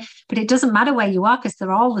UK. But it doesn't matter where you are because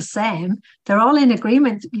they're all the same. They're all in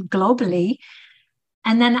agreement globally.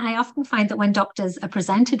 And then I often find that when doctors are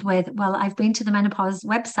presented with, well, I've been to the Menopause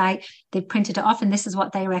website, they've printed it off and this is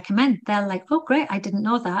what they recommend. They're like, oh, great, I didn't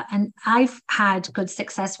know that. And I've had good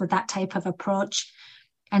success with that type of approach.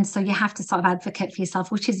 And so you have to sort of advocate for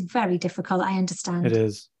yourself, which is very difficult. I understand. It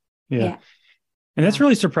is. Yeah. And that's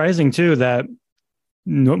really surprising too, that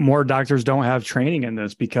more doctors don't have training in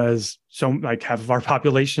this, because so like half of our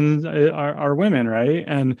population are women, right?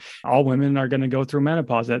 And all women are going to go through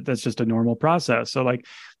menopause. That's just a normal process. So like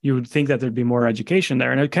you would think that there'd be more education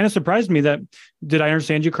there. And it kind of surprised me that, did I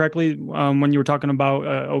understand you correctly when you were talking about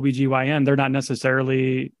OBGYN, they're not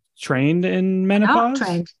necessarily trained in menopause? Not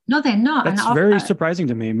trained. No, they're not. That's very surprising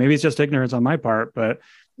to me. Maybe it's just ignorance on my part, but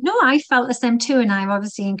no, I felt the same too. And I'm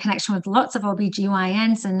obviously in connection with lots of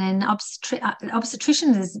OBGYNs, and then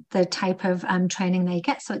obstetrician is the type of training they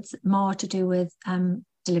get. So it's more to do with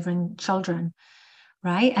delivering children,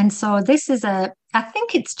 right? And so this is I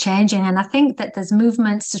think it's changing, and I think that there's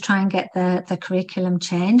movements to try and get the curriculum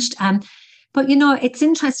changed. But, you know, it's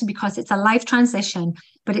interesting because it's a life transition,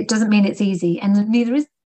 but it doesn't mean it's easy. And neither is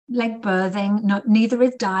like birthing, neither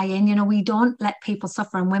is dying. You know, we don't let people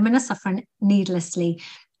suffer, and women are suffering needlessly.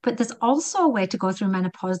 But there's also a way to go through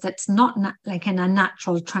menopause that's not like in a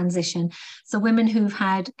natural transition. So women who've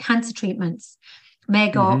had cancer treatments may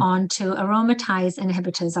go on to aromatase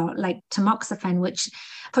inhibitors, or like tamoxifen, which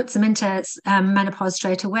puts them into menopause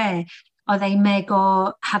straight away. Or they may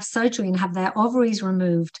go have surgery and have their ovaries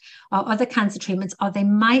removed, or other cancer treatments, or they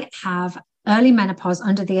might have early menopause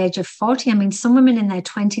under the age of 40. I mean, some women in their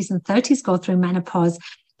 20s and 30s go through menopause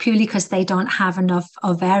purely because they don't have enough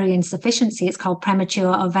ovarian sufficiency. It's called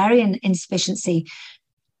premature ovarian insufficiency.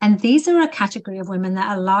 And these are a category of women that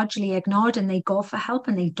are largely ignored, and they go for help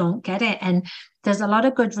and they don't get it. And there's a lot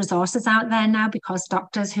of good resources out there now, because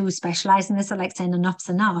doctors who specialize in this are like saying enough's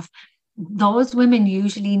enough. Those women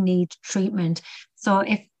usually need treatment. So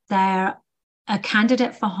if they're a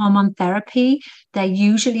candidate for hormone therapy, they're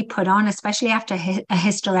usually put on, especially after a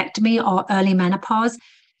hysterectomy or early menopause,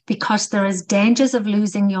 because there is dangers of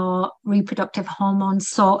losing your reproductive hormones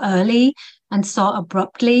so early and so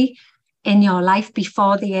abruptly in your life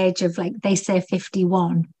before the age of, like they say,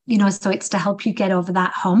 51, you know, so it's to help you get over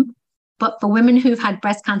that hump. But for women who've had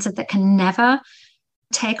breast cancer that can never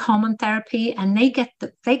take hormone therapy, and they get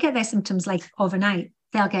their symptoms like overnight.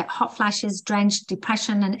 They'll get hot flashes, drenched,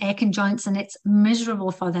 depression, and aching joints, and it's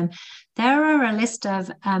miserable for them. There are a list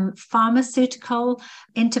of pharmaceutical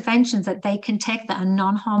interventions that they can take that are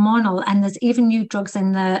non-hormonal, and there's even new drugs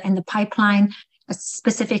in the pipeline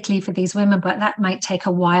specifically for these women, but that might take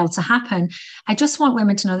a while to happen. I just want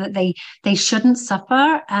women to know that they shouldn't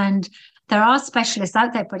suffer, and there are specialists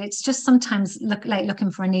out there, but it's just sometimes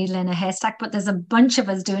looking for a needle in a haystack. But there's a bunch of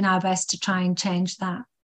us doing our best to try and change that.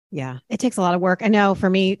 Yeah, it takes a lot of work. I know for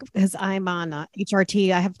me, because I'm on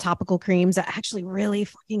HRT, I have topical creams that actually really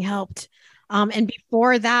fucking helped. And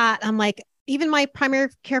before that, I'm like, even my primary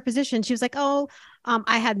care physician, she was like,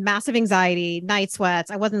 I had massive anxiety, night sweats.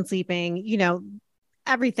 I wasn't sleeping, you know,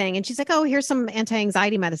 everything. And she's like, oh, here's some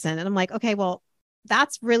anti-anxiety medicine. And I'm like, okay, well,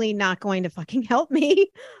 that's really not going to fucking help me.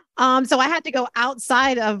 So I had to go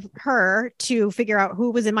outside of her to figure out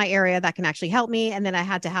who was in my area that can actually help me. And then I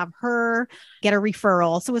had to have her get a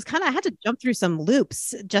referral. So it was I had to jump through some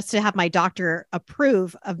loops just to have my doctor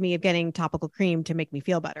approve of me of getting topical cream to make me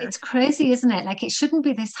feel better. It's crazy, isn't it? Like, it shouldn't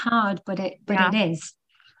be this hard, but it is,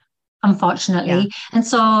 unfortunately. Yeah. And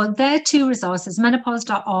so there are two resources,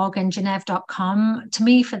 menopause.org and Geneve.com. To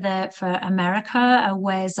me, for America, are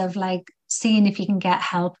ways of like seeing if you can get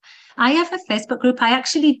help. I have a Facebook group. I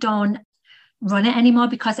actually don't run it anymore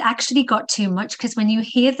because it actually got too much. Because when you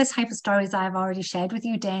hear the type of stories I've already shared with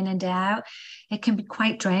you day in and day out, it can be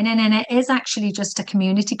quite draining. And it is actually just a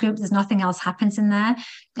community group. There's nothing else happens in there.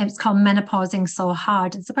 It's called Menopausing So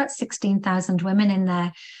Hard. It's about 16,000 women in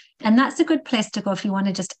there. And that's a good place to go if you want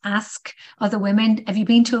to just ask other women, have you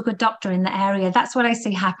been to a good doctor in the area? That's what I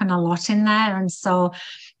see happen a lot in there. And so,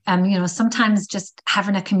 sometimes just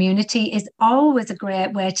having a community is always a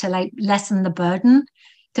great way to like lessen the burden.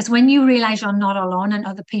 Because when you realize you're not alone and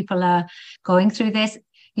other people are going through this,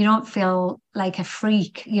 you don't feel like a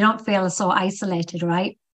freak. You don't feel so isolated,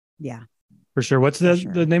 right? Yeah. For sure. What's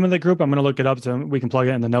the name of the group? I'm going to look it up so we can plug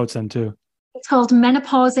it in the notes then too. It's called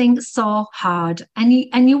Menopausing So Hard. And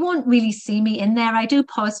you won't really see me in there. I do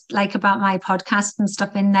post like about my podcast and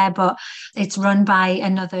stuff in there, but it's run by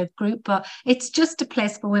another group. But it's just a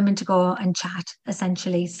place for women to go and chat,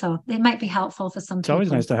 essentially. So it might be helpful for some people. It's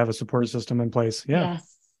always nice to have a support system in place. Yeah.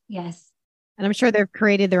 Yes. And I'm sure they've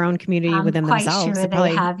created their own community within themselves. Sure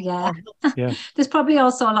they have, yeah. There's probably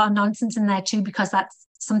also a lot of nonsense in there too, because that's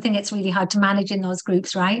something that's really hard to manage in those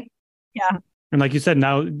groups, right? Yeah. And like you said,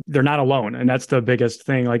 now they're not alone. And that's the biggest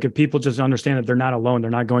thing. Like if people just understand that they're not alone, they're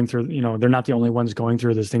not going through, they're not the only ones going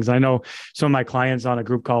through these things. I know some of my clients on a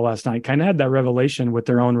group call last night kind of had that revelation with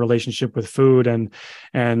their own relationship with food and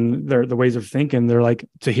the ways of thinking. They're like,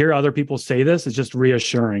 to hear other people say this is just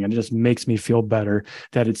reassuring and it just makes me feel better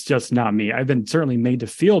that it's just not me. I've been certainly made to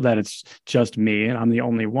feel that it's just me and I'm the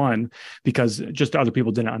only one because just other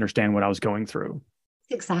people didn't understand what I was going through.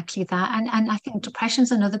 Exactly that. And I think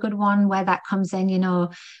depression's another good one where that comes in,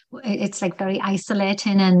 it's like very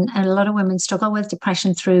isolating and a lot of women struggle with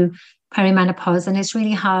depression through perimenopause. And it's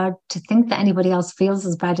really hard to think that anybody else feels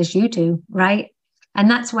as bad as you do, right?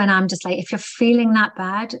 And that's when I'm just like, if you're feeling that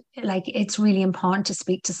bad, like it's really important to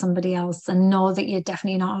speak to somebody else and know that you're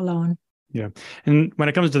definitely not alone. Yeah. And when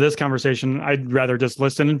it comes to this conversation, I'd rather just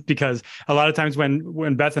listen because a lot of times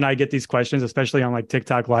when Beth and I get these questions, especially on like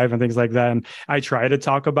TikTok Live and things like that, and I try to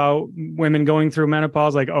talk about women going through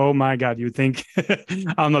menopause, like, oh my God, you think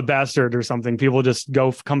I'm a bastard or something. People just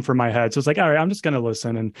come for my head. So it's like, all right, I'm just going to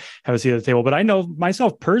listen and have a seat at the table. But I know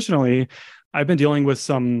myself personally, I've been dealing with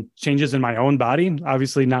some changes in my own body,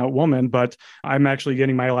 obviously not a woman, but I'm actually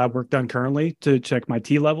getting my lab work done currently to check my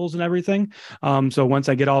T levels and everything. So once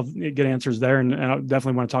I get answers there, and I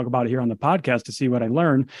definitely want to talk about it here on the podcast to see what I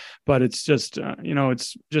learn, but it's just,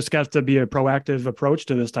 it's just got to be a proactive approach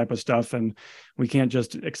to this type of stuff. And we can't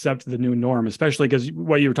just accept the new norm, especially because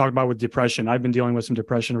what you were talking about with depression. I've been dealing with some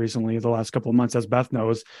depression recently the last couple of months, as Beth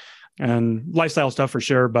knows. And lifestyle stuff for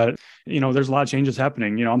sure. But, there's a lot of changes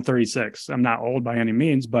happening. I'm 36. I'm not old by any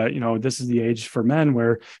means, but, this is the age for men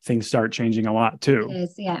where things start changing a lot too. It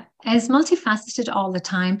is, yeah. It's multifaceted all the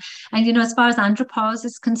time. And, as far as andropause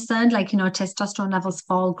is concerned, like, testosterone levels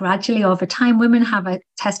fall gradually over time. Women have a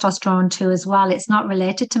testosterone too as well. It's not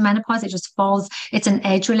related to menopause. It just falls. It's an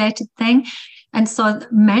age-related thing. And so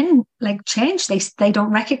men like change. They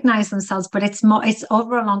don't recognize themselves, but it's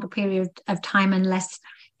over a longer period of time and less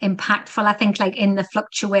impactful, I think, like in the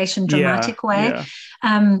fluctuation dramatic way.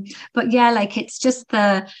 Yeah. But yeah, like it's just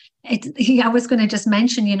I was going to just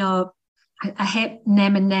mention, I hate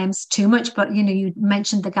naming names too much, but you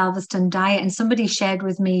mentioned the Galveston diet, and somebody shared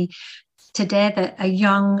with me today that a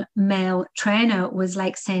young male trainer was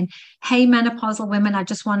like saying, hey, menopausal women, I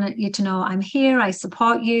just want you to know I'm here, I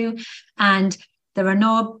support you, and there are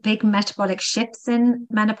no big metabolic shifts in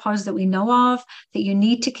menopause that we know of, that you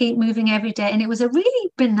need to keep moving every day. And it was a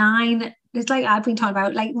really benign, it's like I've been talking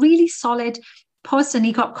about, like really solid post. And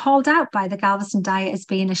he got called out by the Galveston diet as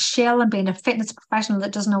being a shill and being a fitness professional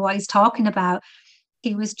that doesn't know what he's talking about.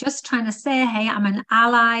 He was just trying to say, hey, I'm an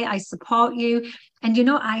ally, I support you. And,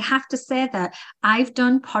 I have to say that I've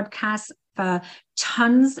done podcasts for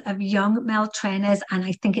tons of young male trainers, and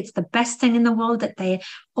I think it's the best thing in the world that they're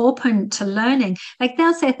open to learning. Like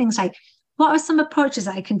they'll say things like, what are some approaches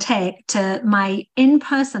I can take to my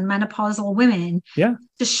in-person menopausal women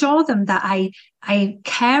to show them that I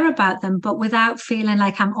care about them, but without feeling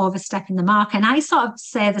like I'm overstepping the mark? And I sort of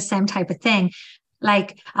say the same type of thing.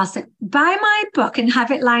 Like I'll say, buy my book and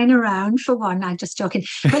have it lying around for one. I'm just joking.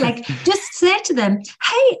 But like, just say to them,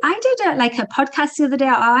 hey, I did a podcast the other day,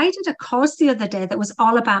 or I did a course the other day that was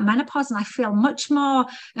all about menopause. And I feel much more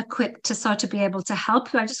equipped to sort of be able to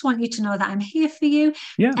help you. I just want you to know that I'm here for you.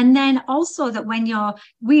 Yeah. And then also that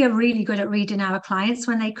we are really good at reading our clients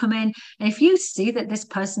when they come in. And if you see that this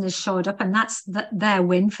person has showed up and that's their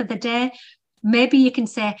win for the day, maybe you can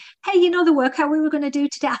say, hey, the workout we were going to do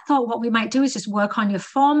today, I thought what we might do is just work on your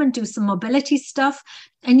form and do some mobility stuff.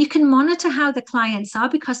 And you can monitor how the clients are,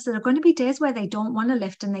 because there are going to be days where they don't want to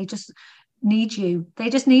lift and they just need you. They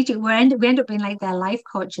just need you. We end up being like their life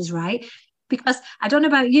coaches, right? Because I don't know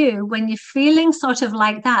about you, when you're feeling sort of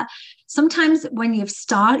like that, sometimes when you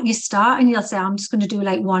start and you'll say, I'm just going to do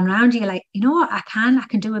like one round. You're like, you know what, I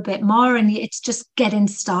can do a bit more. And it's just getting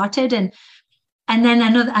started. And then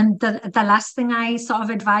the last thing I sort of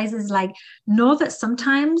advise is like, know that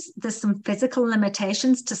sometimes there's some physical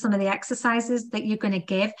limitations to some of the exercises that you're going to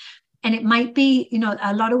give. And it might be,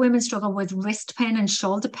 a lot of women struggle with wrist pain and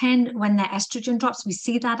shoulder pain when their estrogen drops. We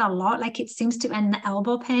see that a lot, like it seems to end the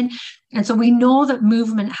elbow pain. And so we know that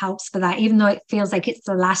movement helps for that, even though it feels like it's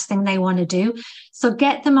the last thing they want to do. So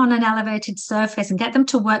get them on an elevated surface and get them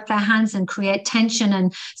to work their hands and create tension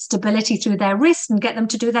and stability through their wrists, and get them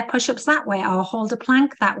to do their push-ups that way or hold a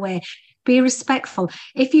plank that way. Be respectful.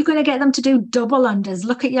 If you're going to get them to do double unders,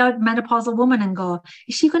 look at your menopausal woman and go,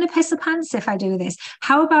 is she going to piss her pants if I do this?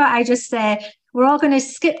 How about I just say, we're all going to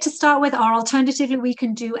skip to start with, or alternatively, we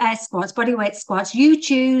can do air squats, body weight squats. You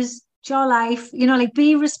choose, it's your life, like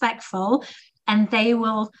be respectful, and they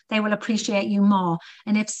will appreciate you more.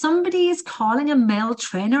 And if somebody is calling a male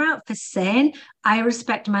trainer out for saying, I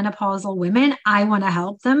respect menopausal women, I want to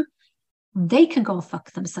help them, they can go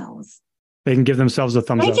fuck themselves. They can give themselves a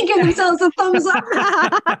thumbs up. They can give themselves a thumbs up.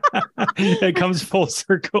 It comes full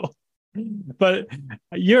circle. But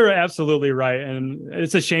you're absolutely right. And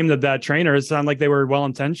it's a shame that trainer, it sounded like they were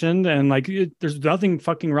well-intentioned, and like there's nothing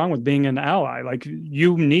fucking wrong with being an ally. Like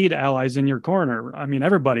you need allies in your corner. I mean,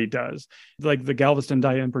 everybody does. Like the Galveston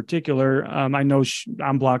diet in particular. I know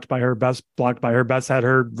I'm blocked by her. Beth's had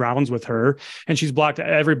her rounds with her, and she's blocked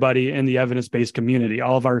everybody in the evidence-based community,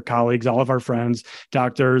 all of our colleagues, all of our friends,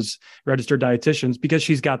 doctors, registered dietitians, because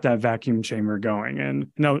she's got that vacuum chamber going,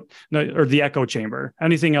 and or the echo chamber.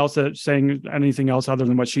 Anything else saying anything else other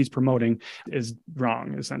than what she's promoting is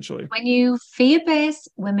wrong, essentially. When you fear-base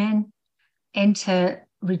women into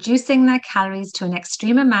reducing their calories to an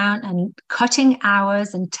extreme amount and cutting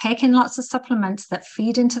hours and taking lots of supplements that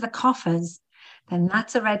feed into the coffers, then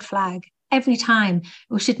that's a red flag every time.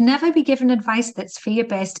 We should never be given advice that's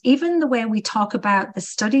fear-based. Even the way we talk about the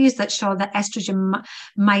studies that show that estrogen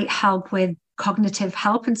might help with cognitive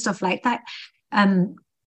help and stuff like that,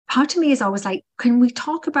 part of me is always like, can we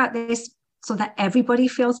talk about this so that everybody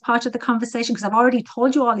feels part of the conversation? Because I've already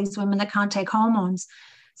told you all these women that can't take hormones.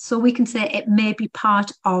 So we can say it may be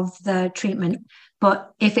part of the treatment.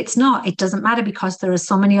 But if it's not, it doesn't matter, because there are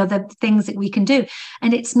so many other things that we can do.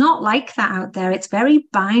 And it's not like that out there. It's very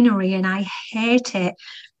binary, and I hate it.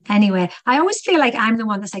 Anyway, I always feel like I'm the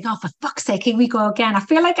one that's like, oh, for fuck's sake, here we go again. I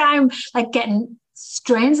feel like I'm like getting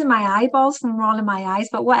strains in my eyeballs from rolling my eyes,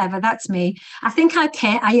 but whatever, that's me. I think I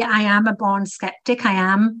am a born skeptic. I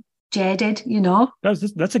am jaded,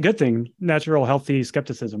 That's a good thing. Natural, healthy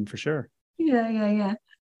skepticism for sure.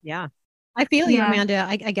 Yeah. I feel you, Amanda.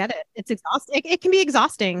 I get it. It's exhausting. It can be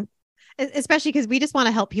exhausting, especially because we just want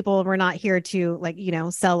to help people. We're not here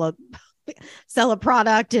to sell a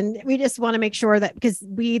product, and we just want to make sure that, because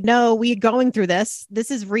we know we're going through this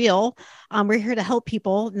is real. We're here to help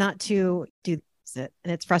people, not to do it.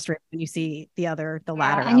 And it's frustrating when you see the latter.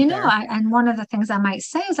 And and one of the things I might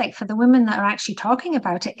say is, like, for the women that are actually talking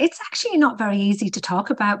about it, it's actually not very easy to talk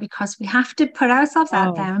about, because we have to put ourselves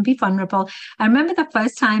out there and be vulnerable. I remember the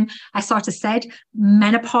first time I sort of said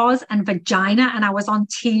menopause and vagina, and I was on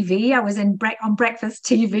TV. I was on breakfast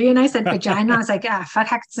TV, and I said vagina. I was like,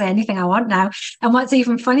 fuck, I could say anything I want now. And what's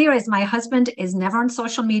even funnier is my husband is never on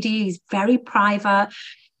social media. He's very private.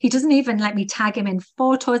 He doesn't even let me tag him in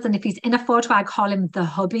photos. And if he's in a photo, I call him the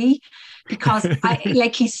hubby, because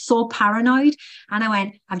he's so paranoid. And I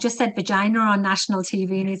went, I've just said vagina on national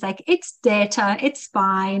TV. And he's like, it's data, it's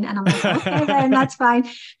fine. And I'm like, okay, then that's fine.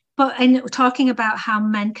 But in talking about how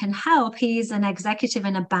men can help, he's an executive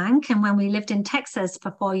in a bank. And when we lived in Texas for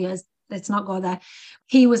 4 years, let's not go there,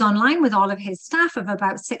 he was online with all of his staff of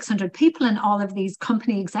about 600 people and all of these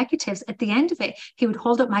company executives. At the end of it, he would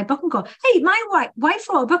hold up my book and go, hey, my wife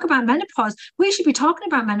wrote a book about menopause. We should be talking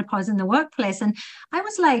about menopause in the workplace. And I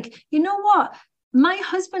was like, you know what? My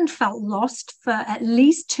husband felt lost for at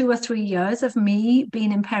least 2 or 3 years of me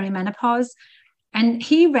being in perimenopause. And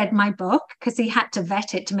he read my book because he had to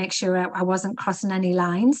vet it to make sure I wasn't crossing any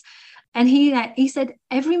lines. And he said,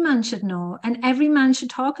 every man should know, and every man should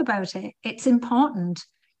talk about it. It's important.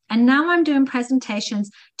 And now I'm doing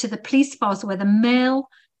presentations to the police force where the male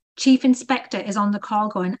chief inspector is on the call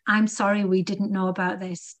going, I'm sorry, we didn't know about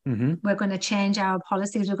this. Mm-hmm. We're going to change our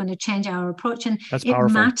policies. We're going to change our approach. And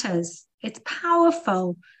it matters. It's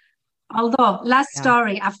powerful. Although, last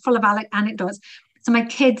story, I'm full of anecdotes. So my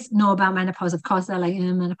kids know about menopause. Of course, they're like,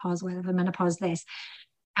 menopause, whatever, menopause this.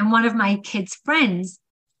 And one of my kids' friends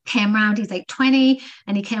came round, he's like 20,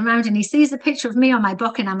 and he came round and he sees the picture of me on my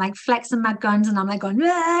book, and I'm like flexing my guns, and I'm like going,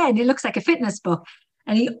 "Aah!" And it looks like a fitness book.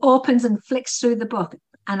 And he opens and flicks through the book.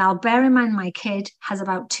 And I'll bear in mind, my kid has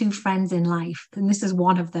about 2 friends in life, and this is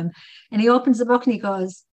one of them. And he opens the book and he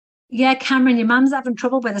goes, "Yeah, Cameron, your mum's having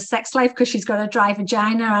trouble with a sex life because she's got a dry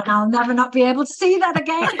vagina, and I'll never not be able to see that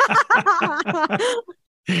again."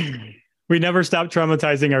 We never stop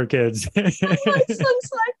traumatizing our kids. And my son's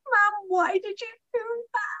like, "Mom, why did you do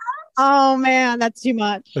that?" Oh man, that's too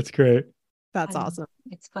much. That's great. That's awesome.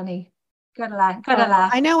 It's funny. Gotta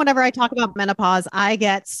laugh. I know whenever I talk about menopause, I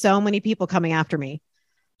get so many people coming after me.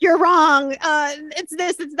 You're wrong. It's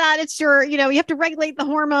this, it's that. It's your, you have to regulate the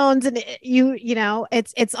hormones, and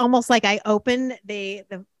it's almost like I open the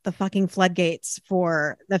fucking floodgates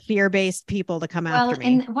for the fear-based people to come after me.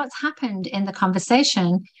 And what's happened in the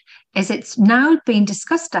conversation is it's now being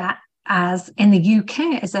discussed as in the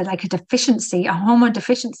UK as like a deficiency, a hormone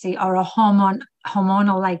deficiency, or a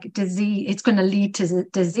hormonal like disease. It's going to lead to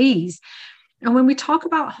disease. And when we talk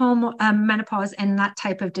about menopause in that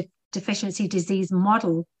type of deficiency disease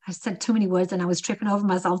model, I said too many words and I was tripping over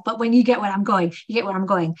myself, but when you get where I'm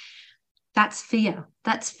going, that's fear.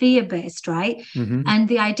 That's fear-based, right? Mm-hmm. And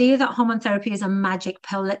the idea that hormone therapy is a magic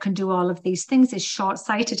pill that can do all of these things is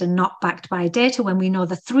short-sighted and not backed by data, when we know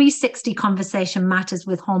the 360 conversation matters,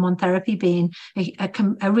 with hormone therapy being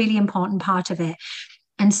a really important part of it.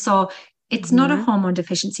 And so it's not a hormone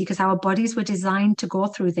deficiency, because our bodies were designed to go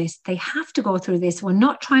through this. They have to go through this. We're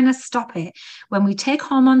not trying to stop it. When we take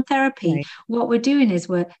hormone therapy, what we're doing is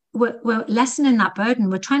we're lessening that burden.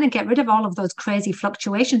 We're trying to get rid of all of those crazy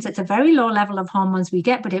fluctuations. It's a very low level of hormones we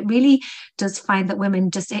get, but it really does find that women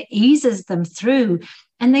it eases them through.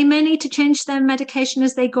 And they may need to change their medication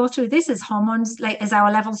as they go through this, as hormones, like as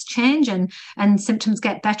our levels change and symptoms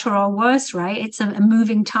get better or worse, right? It's a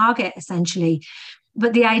moving target, essentially.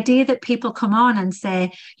 But the idea that people come on and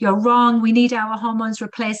say, "You're wrong, we need our hormones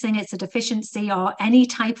replacing, it's a deficiency," or any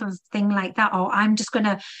type of thing like that, or "I'm just going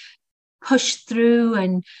to push through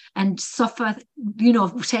and suffer,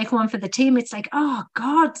 take one for the team," it's like, oh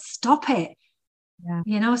God, stop it.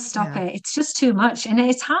 Stop it. It's just too much. And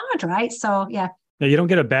it's hard, right? So, yeah. You don't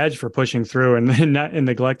get a badge for pushing through and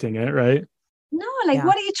neglecting it, right? No,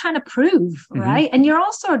 what are you trying to prove, right? And you're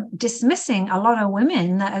also dismissing a lot of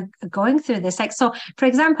women that are going through this. Like, so, for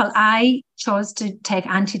example, I chose to take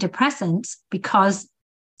antidepressants because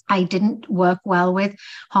I didn't work well with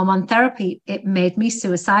hormone therapy. It made me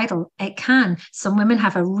suicidal. It can. Some women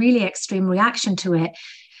have a really extreme reaction to it.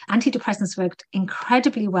 Antidepressants worked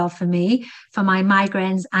incredibly well for me, for my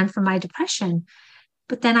migraines and for my depression.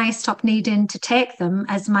 But then I stopped needing to take them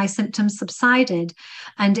as my symptoms subsided.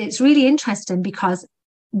 And it's really interesting because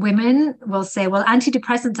women will say, well,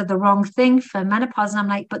 antidepressants are the wrong thing for menopause. And I'm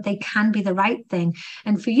like, but they can be the right thing.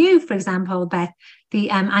 And for you, for example, Beth, the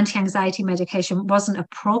anti-anxiety medication wasn't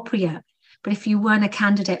appropriate. But if you weren't a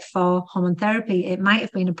candidate for hormone therapy, it might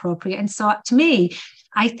have been appropriate. And so to me,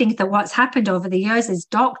 I think that what's happened over the years is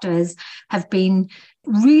doctors have been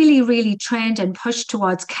really, really trained and pushed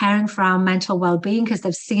towards caring for our mental well-being because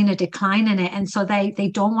they've seen a decline in it. And so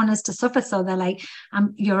they don't want us to suffer. So they're like,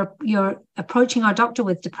 you're approaching our doctor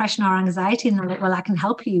with depression or anxiety. And they're like, well, I can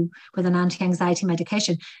help you with an anti-anxiety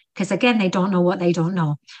medication. Because again, they don't know what they don't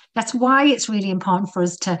know. That's why it's really important for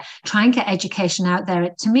us to try and get education out there.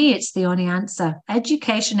 To me, it's the only answer.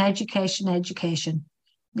 Education, education, education.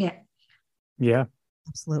 Yeah. Yeah.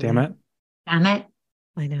 Absolutely. Damn it.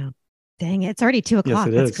 I know. Dang it. It's already 2:00. Yes,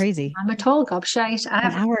 That's crazy. I'm a total gobshite.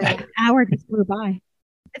 An hour just flew by.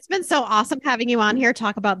 It's been so awesome having you on here,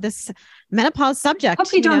 talk about this menopause subject.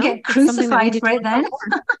 Hope you don't get crucified for it then.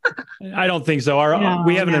 I don't think so.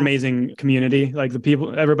 We have an amazing community. Like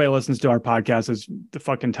everybody listens to our podcast is the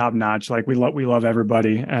fucking top notch. Like we love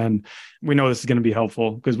everybody. And we know this is going to be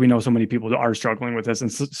helpful because we know so many people are struggling with this and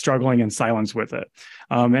struggling in silence with it.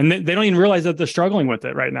 And they don't even realize that they're struggling with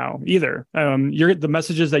it right now either. The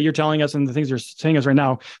messages that you're telling us and the things you're saying us right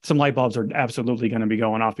now, some light bulbs are absolutely going to be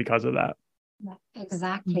going off because of that.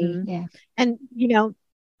 Exactly. Mm-hmm. Yeah. And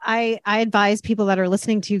I advise people that are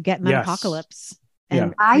listening to get Menopocalypse.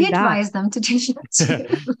 And I advise them to do that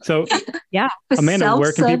too. So Amanda,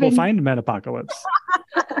 where can people find Menopocalypse?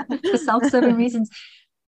 For self-serving reasons.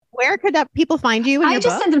 Where could people find you? I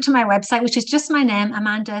just send them to my website, which is just my name,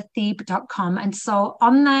 amandathebe.com. And so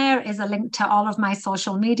on there is a link to all of my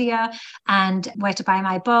social media and where to buy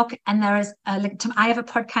my book. And there is a link to, I have a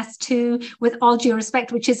podcast too, with all due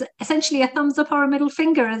respect, which is essentially a thumbs up or a middle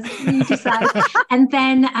finger, as you decide. And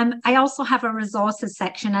then I also have a resources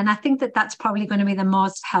section. And I think that that's probably going to be the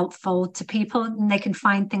most helpful to people, and they can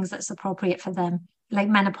find things that's appropriate for them. like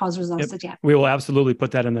menopause resources. Yep. Yeah. We will absolutely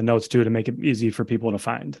put that in the notes too, to make it easy for people to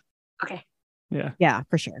find. Okay. Yeah. Yeah,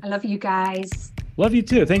 for sure. I love you guys. Love you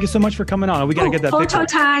too. Thank you so much for coming on. We got to get that photo picture.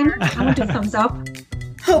 time. I want a thumbs up.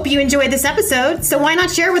 Hope you enjoyed this episode, so why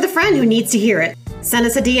not share with a friend who needs to hear it? Send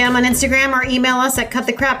us a DM on Instagram or email us at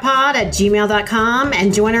cutthecrappod@gmail.com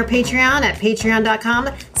and join our Patreon at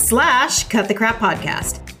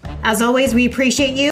patreon.com/cutthecrappodcast. As always, we appreciate you.